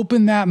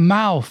 "Open that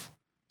mouth.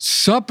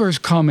 Supper's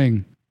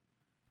coming."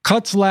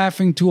 Cut's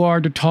laughing too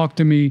hard to talk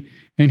to me,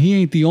 and he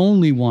ain't the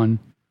only one.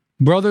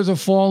 Brothers are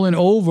falling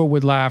over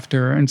with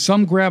laughter, and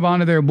some grab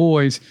onto their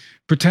boys,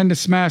 pretend to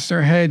smash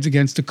their heads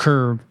against the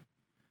curb.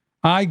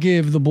 I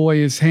give the boy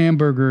his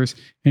hamburgers,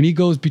 and he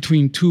goes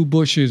between two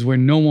bushes where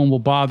no one will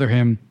bother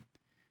him.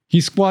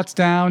 He squats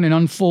down and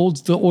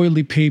unfolds the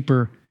oily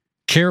paper,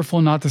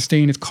 careful not to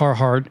stain his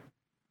Carhartt.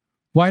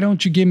 "Why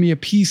don't you give me a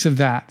piece of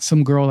that?"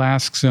 some girl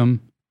asks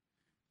him.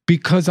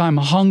 "Because I'm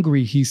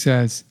hungry," he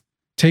says,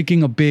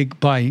 taking a big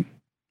bite.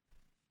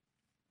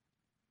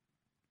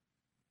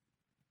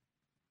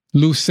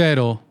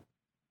 Lucero.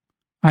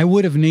 "I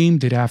would have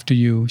named it after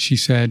you," she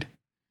said.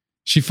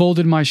 She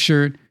folded my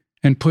shirt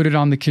and put it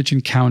on the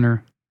kitchen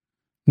counter.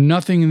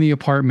 Nothing in the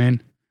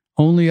apartment,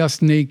 only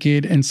us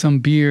naked and some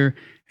beer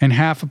and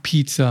half a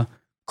pizza,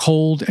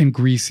 cold and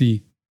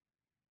greasy.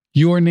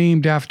 "You're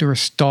named after a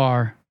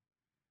star."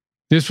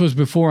 This was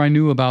before I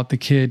knew about the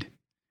kid.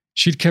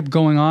 She'd kept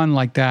going on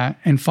like that,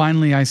 and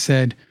finally I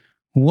said,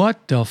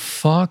 "What the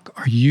fuck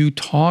are you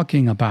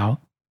talking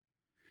about?"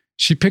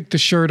 She picked the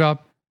shirt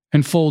up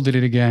and folded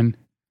it again,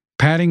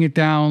 patting it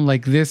down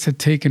like this had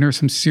taken her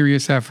some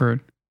serious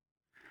effort.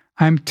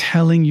 "I'm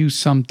telling you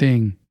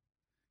something.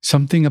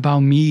 Something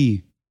about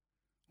me.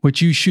 What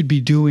you should be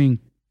doing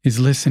is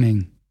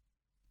listening.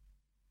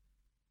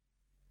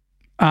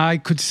 I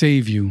could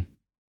save you."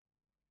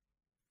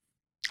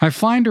 I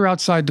find her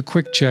outside the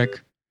Quick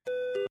Check.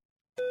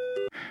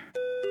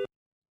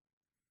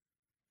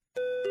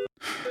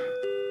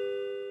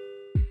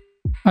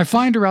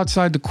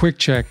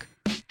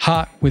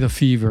 Hot with a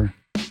fever.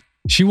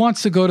 She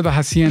wants to go to the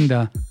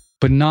hacienda,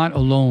 but not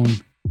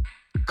alone.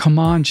 "Come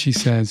on," she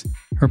says,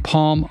 her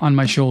palm on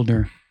my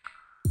shoulder.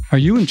 "Are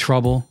you in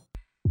trouble?"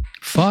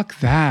 "Fuck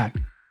that.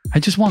 I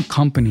just want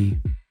company."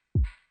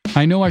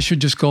 I know I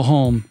should just go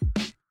home.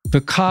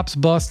 The cops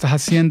bust the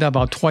hacienda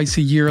about twice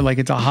a year like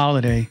it's a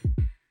holiday.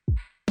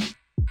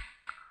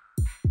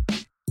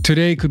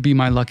 Today could be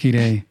my lucky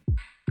day.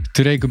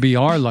 Today could be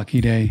our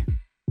lucky day.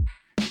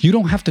 You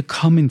don't have to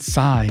come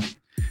inside.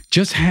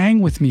 Just hang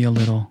with me a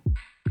little.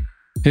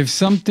 If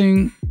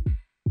something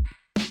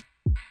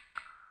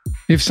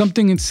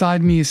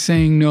inside me is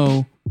saying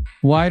no,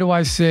 why do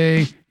I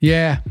say,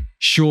 yeah,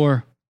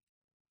 sure?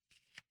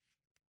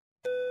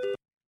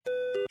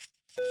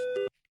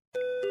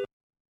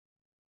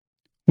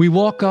 We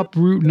walk up to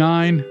Route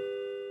 9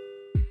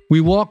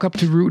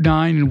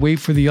 and wait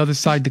for the other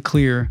side to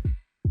clear.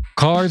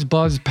 Cars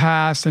buzz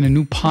past and a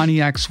new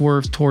Pontiac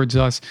swerves towards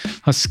us,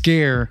 a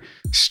scare,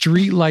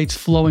 street lights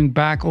flowing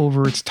back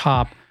over its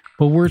top,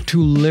 but we're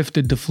too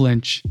lifted to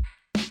flinch.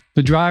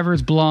 The driver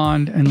is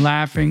blonde and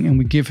laughing, and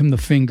we give him the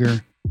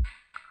finger.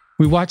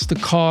 We watch the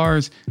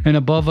cars, and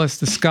above us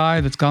the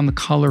sky that's gone the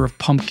color of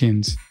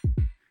pumpkins.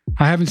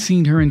 I haven't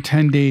seen her in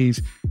 10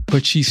 days,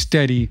 but she's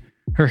steady,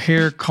 her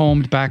hair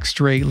combed back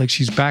straight like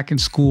she's back in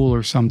school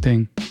or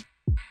something.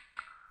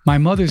 "My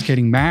mother's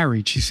getting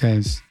married," she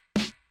says.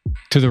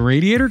 "To the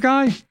radiator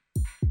guy?"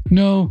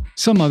 "No,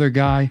 some other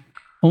guy.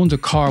 Owns a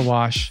car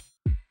wash."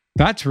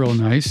 That's real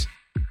nice.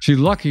 She's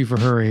lucky for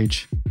her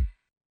age.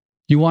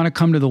 You want to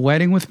come to the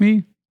wedding with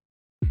me?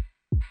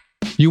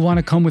 You want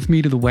to come with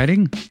me to the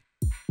wedding?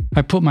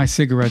 I put my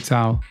cigarettes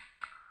out.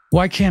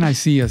 Why can't I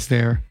see us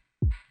there?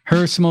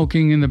 Her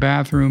smoking in the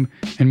bathroom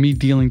and me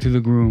dealing to the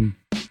groom.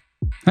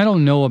 I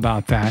don't know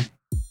about that.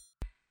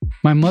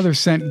 My mom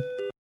sent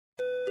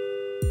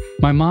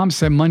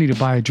money to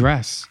buy a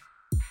dress.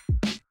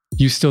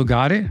 You still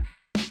got it?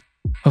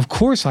 Of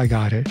course I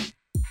got it.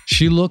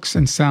 She looks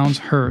and sounds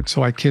hurt,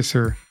 so I kiss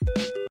her.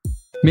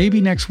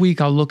 Maybe next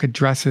week I'll look at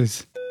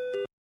dresses.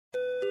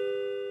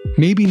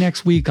 Maybe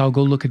next week I'll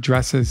go look at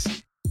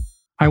dresses.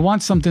 I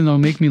want something that'll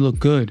make me look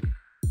good.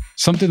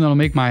 Something that'll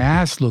make my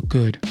ass look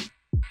good.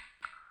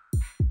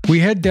 We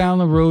head down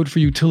the road for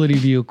utility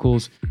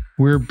vehicles,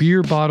 where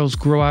beer bottles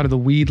grow out of the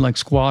weed like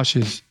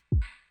squashes.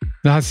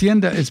 The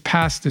hacienda is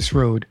past this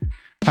road,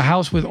 a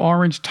house with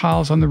orange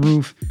tiles on the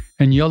roof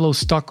and yellow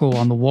stucco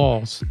on the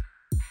walls.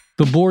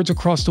 The boards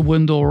across the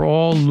window are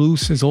all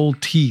loose as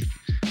old teeth,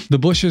 the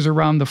bushes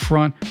around the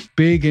front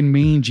big and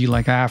mangy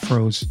like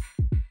afros.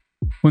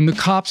 When the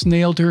cops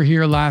nailed her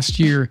here last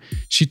year,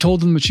 she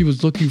told them that she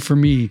was looking for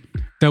me,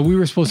 that we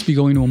were supposed to be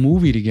going to a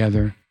movie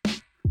together.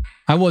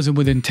 I wasn't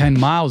within 10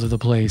 miles of the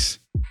place.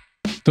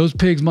 Those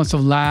pigs must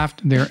have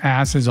laughed their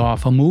asses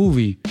off. A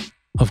movie?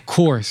 Of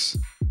course.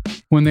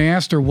 When they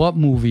asked her what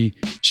movie,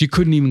 she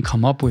couldn't even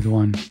come up with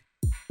one.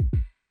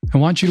 I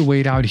want you to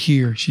wait out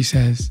here, she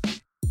says.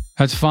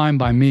 That's fine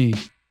by me.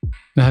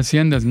 The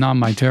hacienda's not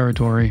my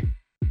territory.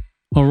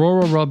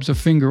 Aurora rubs a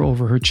finger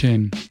over her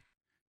chin.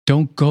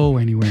 Don't go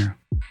anywhere.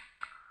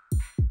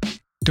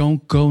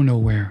 Don't go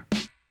nowhere.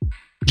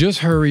 Just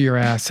hurry your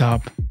ass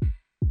up.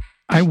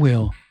 I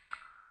will.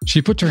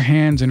 She puts her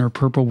hands in her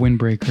purple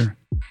windbreaker.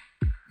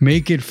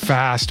 Make it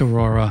fast,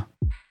 Aurora.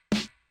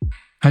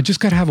 I just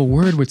gotta have a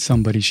word with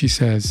somebody, she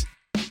says.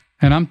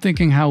 And I'm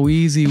thinking how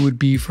easy it would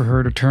be for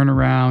her to turn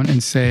around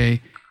and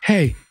say,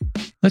 hey,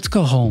 let's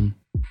go home.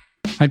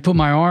 I'd put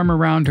my arm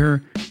around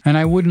her and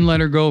I wouldn't let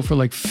her go for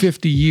like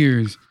 50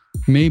 years,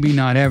 maybe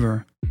not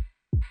ever.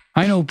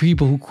 I know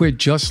people who quit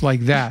just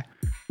like that,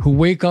 who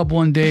wake up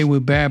one day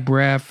with bad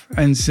breath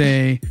and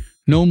say,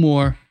 no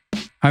more,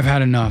 I've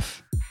had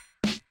enough.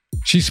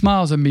 She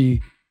smiles at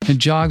me and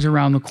jogs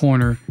around the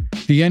corner,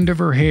 the end of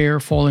her hair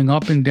falling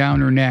up and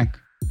down her neck.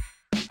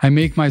 I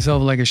make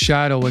myself like a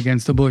shadow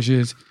against the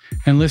bushes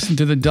and listen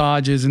to the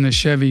Dodges and the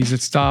Chevys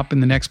that stop in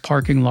the next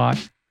parking lot,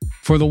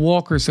 for the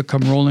walkers that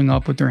come rolling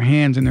up with their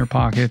hands in their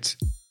pockets.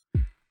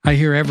 I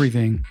hear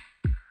everything.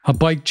 A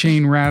bike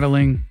chain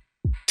rattling,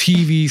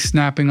 TV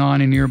snapping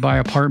on a nearby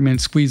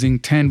apartment, squeezing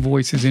 10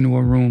 voices into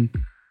a room.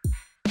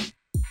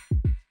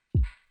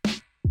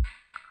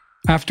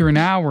 After an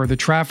hour, the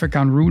traffic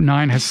on Route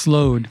 9 has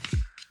slowed,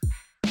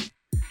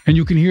 and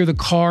you can hear the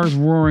cars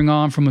roaring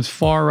on from as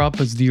far up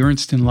as the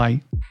Ernsten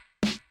light.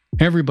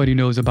 Everybody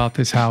knows about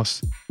this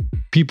house.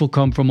 People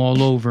come from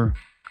all over.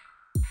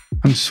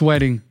 I'm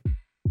sweating.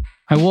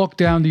 I walk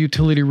down the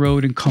utility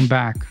road and come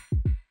back.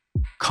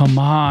 Come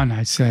on,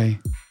 I say.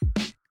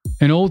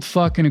 An old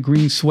fuck in a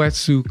green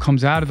sweatsuit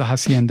comes out of the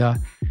hacienda,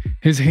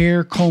 his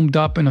hair combed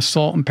up in a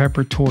salt and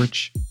pepper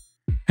torch.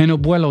 An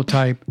abuelo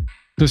type,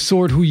 the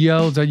sort who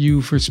yells at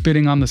you for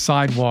spitting on the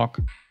sidewalk.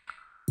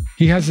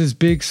 He has this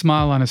big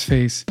smile on his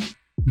face.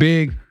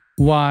 Big,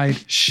 wide,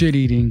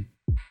 shit-eating.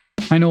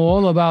 I know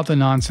all about the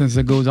nonsense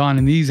that goes on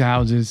in these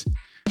houses.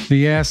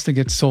 The ass that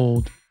gets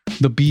sold.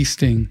 The bee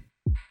sting.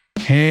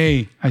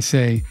 Hey, I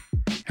say.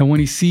 And when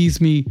he sees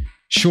me,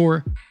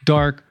 short,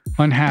 dark,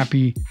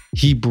 unhappy,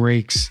 he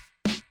breaks.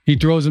 He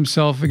throws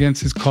himself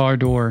against his car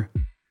door.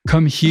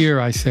 Come here,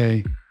 I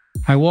say.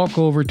 I walk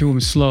over to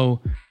him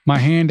slow, my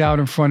hand out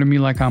in front of me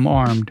like I'm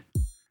armed.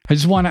 I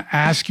just want to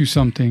ask you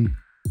something.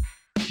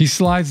 He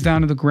slides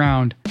down to the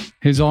ground,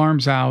 his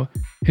arms out,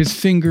 his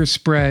fingers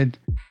spread,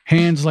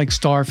 hands like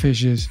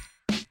starfishes.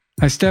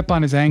 I step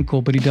on his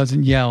ankle, but he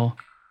doesn't yell.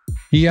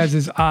 He has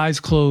his eyes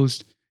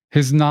closed,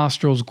 his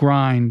nostrils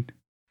grind.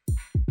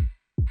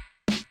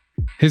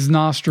 His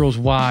nostrils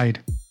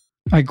wide.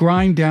 I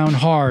grind down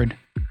hard,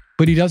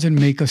 but he doesn't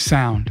make a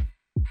sound.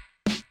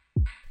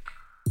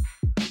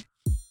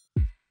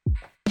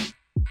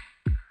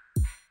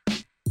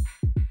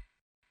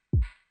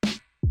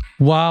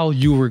 While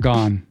you were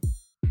gone.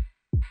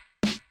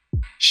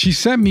 She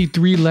sent me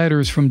 3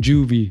 letters from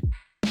Juvie,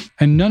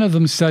 and none of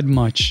them said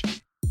much.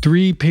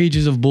 3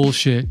 pages of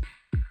bullshit.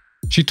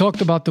 She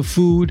talked about the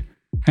food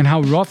and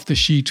how rough the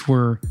sheets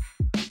were,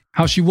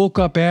 how she woke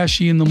up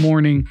ashy in the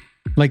morning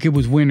like it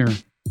was winter.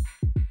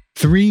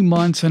 3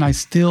 months and I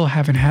still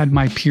haven't had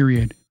my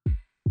period.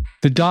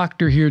 The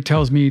doctor here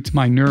tells me it's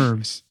my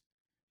nerves.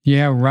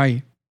 Yeah,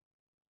 right.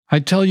 I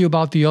tell you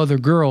about the other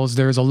girls,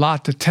 there's a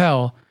lot to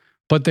tell,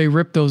 but they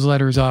ripped those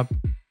letters up.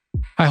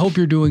 I hope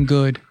you're doing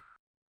good.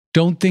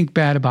 Don't think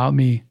bad about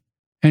me.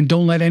 And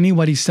don't let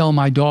anybody sell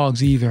my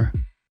dogs either.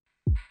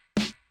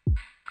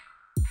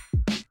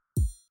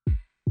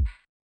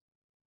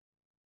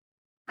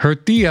 Her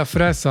tia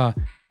Fresa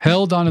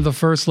held onto the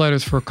first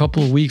letters for a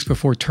couple of weeks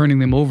before turning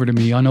them over to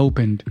me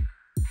unopened.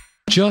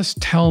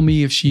 Just tell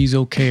me if she's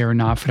okay or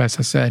not,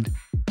 Fresa said.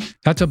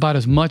 That's about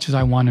as much as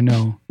I want to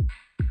know.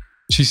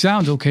 She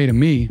sounds okay to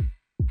me.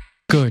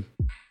 Good.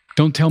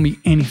 Don't tell me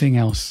anything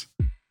else.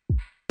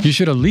 You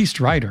should at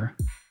least write her.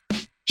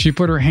 She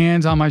put her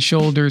hands on my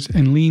shoulders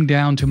and leaned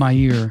down to my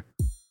ear.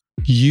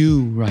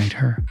 You write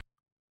her.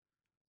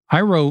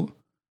 I wrote,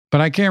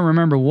 but I can't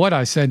remember what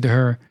I said to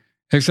her,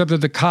 except that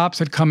the cops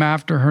had come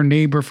after her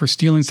neighbor for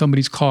stealing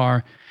somebody's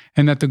car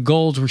and that the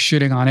gulls were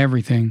shitting on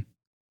everything.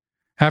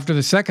 After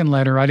the second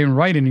letter, I didn't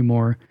write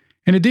anymore,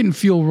 and it didn't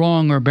feel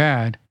wrong or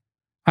bad.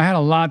 I had a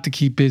lot to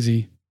keep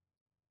busy.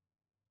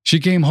 She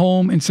came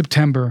home in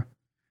September,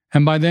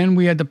 and by then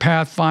we had the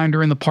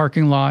Pathfinder in the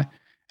parking lot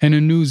and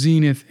a new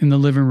Zenith in the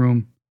living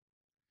room.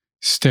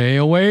 Stay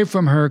away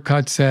from her,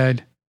 Cut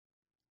said.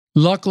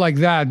 Luck like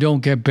that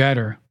don't get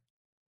better.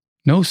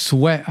 No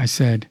sweat, I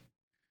said.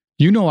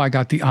 You know I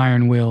got the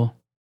iron will.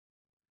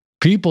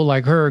 People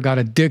like her got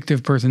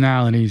addictive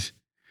personalities.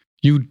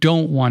 You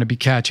don't want to be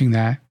catching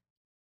that.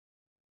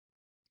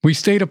 We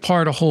stayed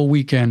apart a whole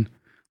weekend,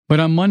 but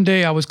on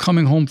Monday I was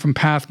coming home from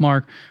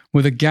Pathmark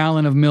with a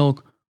gallon of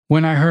milk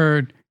when I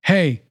heard,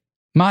 "Hey,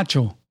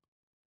 Macho."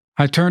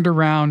 I turned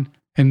around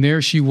and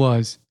there she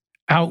was,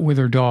 out with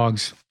her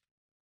dogs.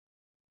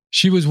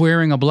 She was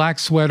wearing a black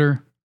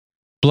sweater,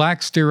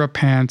 black stirrup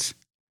pants,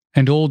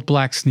 and old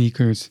black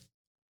sneakers.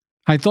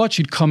 I thought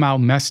she'd come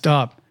out messed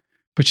up,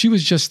 but she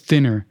was just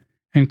thinner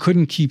and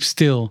couldn't keep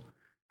still,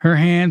 her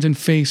hands and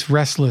face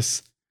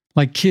restless,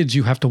 like kids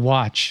you have to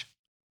watch.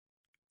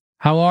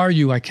 "How are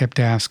you?" I kept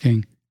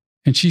asking,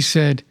 and she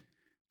said,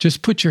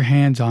 "Just put your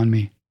hands on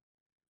me."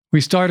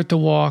 We started to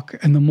walk,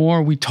 and the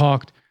more we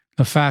talked,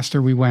 the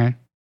faster we went.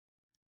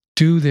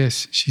 "Do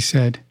this," she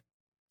said.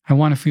 "I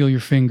want to feel your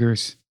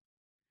fingers."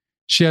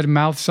 She had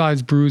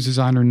mouth-sized bruises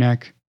on her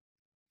neck.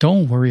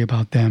 "Don't worry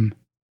about them.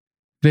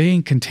 They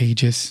ain't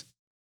contagious."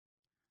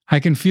 "I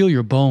can feel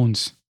your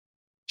bones."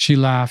 She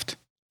laughed.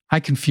 "I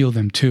can feel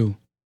them too."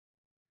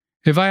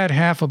 If I had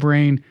half a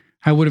brain,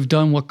 I would have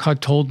done what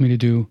Cut told me to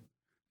do.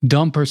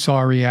 Dump her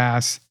sorry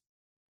ass.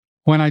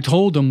 When I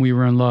told him we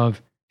were in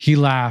love, he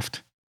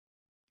laughed.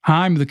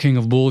 "I'm the king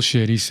of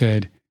bullshit," he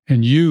said,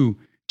 "and you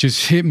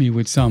just hit me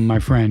with some, my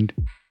friend."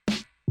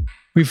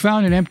 We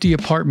found an empty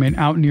apartment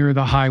out near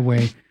the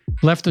highway,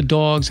 left the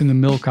dogs and the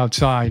milk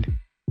outside.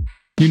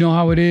 You know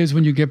how it is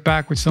when you get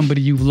back with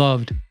somebody you've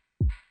loved.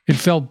 It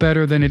felt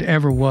better than it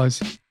ever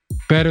was,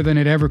 better than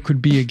it ever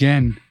could be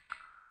again.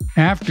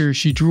 After,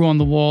 she drew on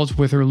the walls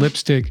with her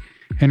lipstick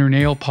and her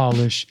nail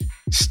polish,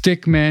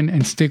 stick men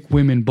and stick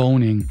women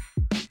boning.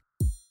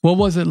 "What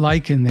was it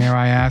like in there?"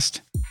 I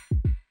asked.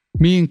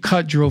 Me and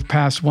Cut drove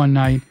past one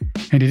night,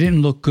 and it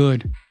didn't look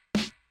good.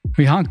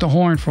 We honked the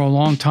horn for a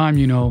long time,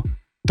 you know,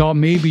 thought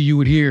maybe you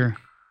would hear.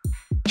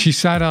 She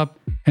sat up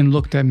and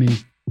looked at me.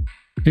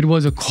 It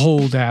was a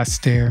cold-ass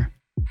stare.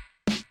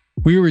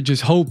 "We were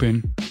just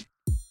hoping."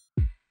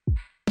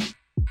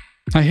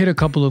 "I hit a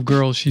couple of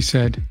girls," she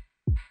said.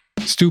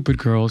 "Stupid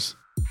girls.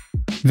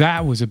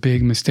 That was a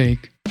big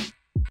mistake.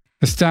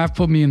 The staff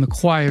put me in the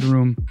quiet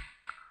room.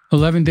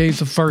 11 days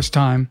the first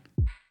time,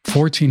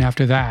 14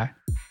 after that.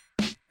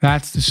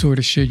 That's the sort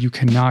of shit you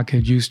cannot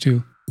get used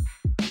to.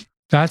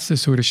 That's the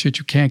sort of shit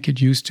you can't get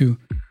used to,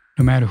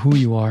 no matter who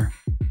you are."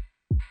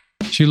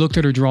 She looked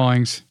at her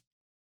drawings.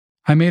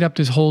 "I made up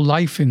this whole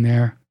life in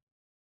there.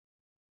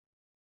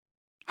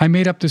 I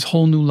made up this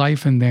whole new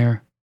life in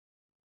there.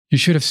 You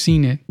should have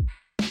seen it.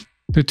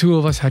 The two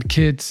of us had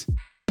kids,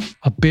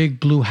 a big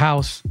blue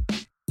house,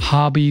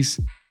 hobbies,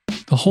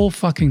 the whole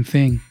fucking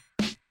thing."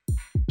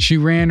 She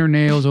ran her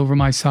nails over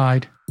my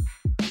side.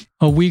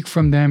 A week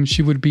from them,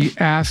 she would be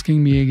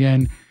asking me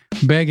again,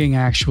 begging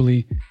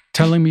actually,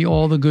 telling me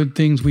all the good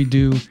things we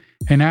do,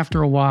 and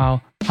after a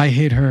while, I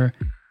hit her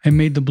and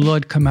made the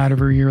blood come out of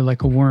her ear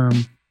like a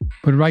worm.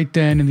 But right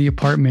then in the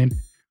apartment,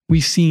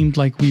 we seemed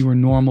like we were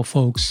normal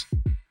folks,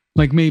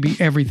 like maybe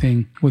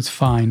everything was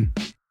fine.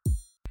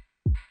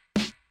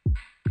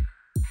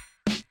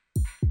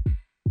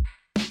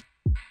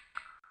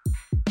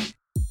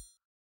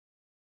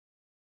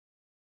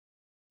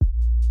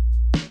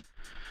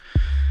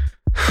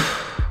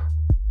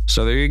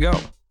 So there you go.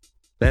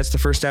 That's the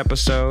first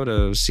episode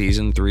of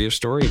Season 3 of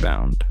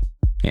Storybound.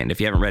 And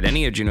if you haven't read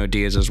any of Junot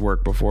Díaz's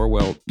work before,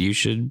 well, you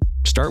should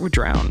start with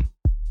Drown.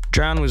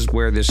 Drown was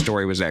where this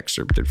story was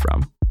excerpted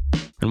from.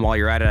 And while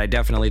you're at it, I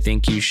definitely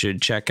think you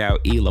should check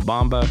out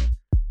Bamba.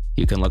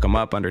 You can look him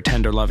up under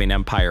Tender Loving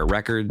Empire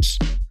Records.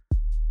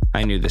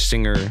 I knew the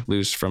singer,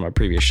 Luce, from a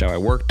previous show I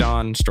worked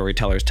on,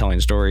 Storytellers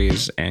Telling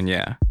Stories, and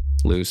yeah,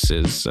 Luce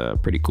is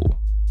pretty cool.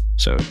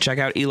 So check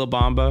out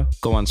Bamba,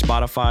 go on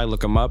Spotify,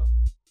 look him up.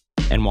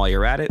 And while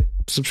you're at it,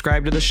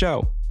 subscribe to the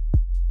show.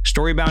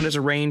 Storybound is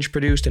arranged,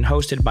 produced, and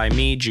hosted by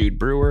me, Jude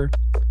Brewer.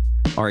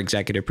 Our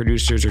executive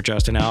producers are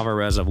Justin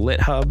Alvarez of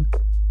LitHub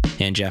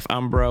and Jeff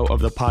Umbro of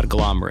The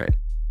Podglomerate.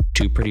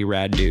 Two pretty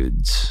rad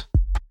dudes.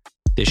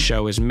 This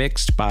show is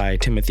mixed by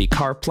Timothy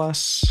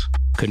Carplus.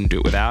 Couldn't do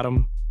it without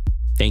him.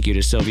 Thank you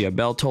to Sylvia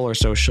Beltol, our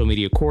social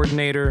media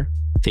coordinator.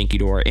 Thank you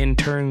to our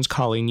interns,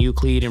 Colleen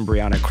Euclid and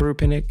Brianna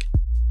Krupinik.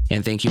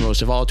 And thank you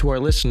most of all to our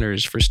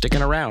listeners for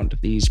sticking around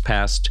these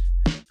past,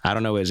 I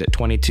don't know, is it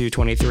 22,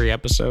 23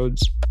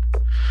 episodes?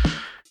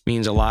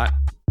 Means a lot.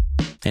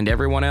 And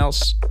everyone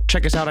else,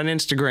 check us out on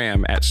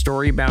Instagram at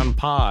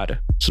StoryboundPod.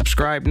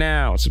 Subscribe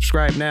now.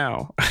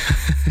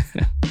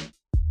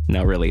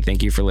 No, really,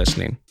 thank you for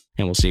listening,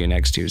 and we'll see you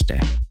next Tuesday.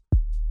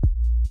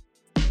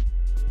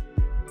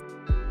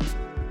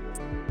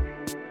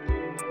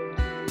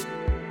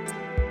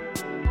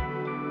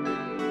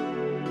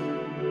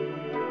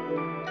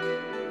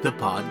 The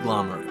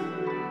Podglomerate,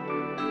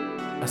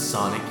 a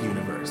sonic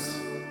universe.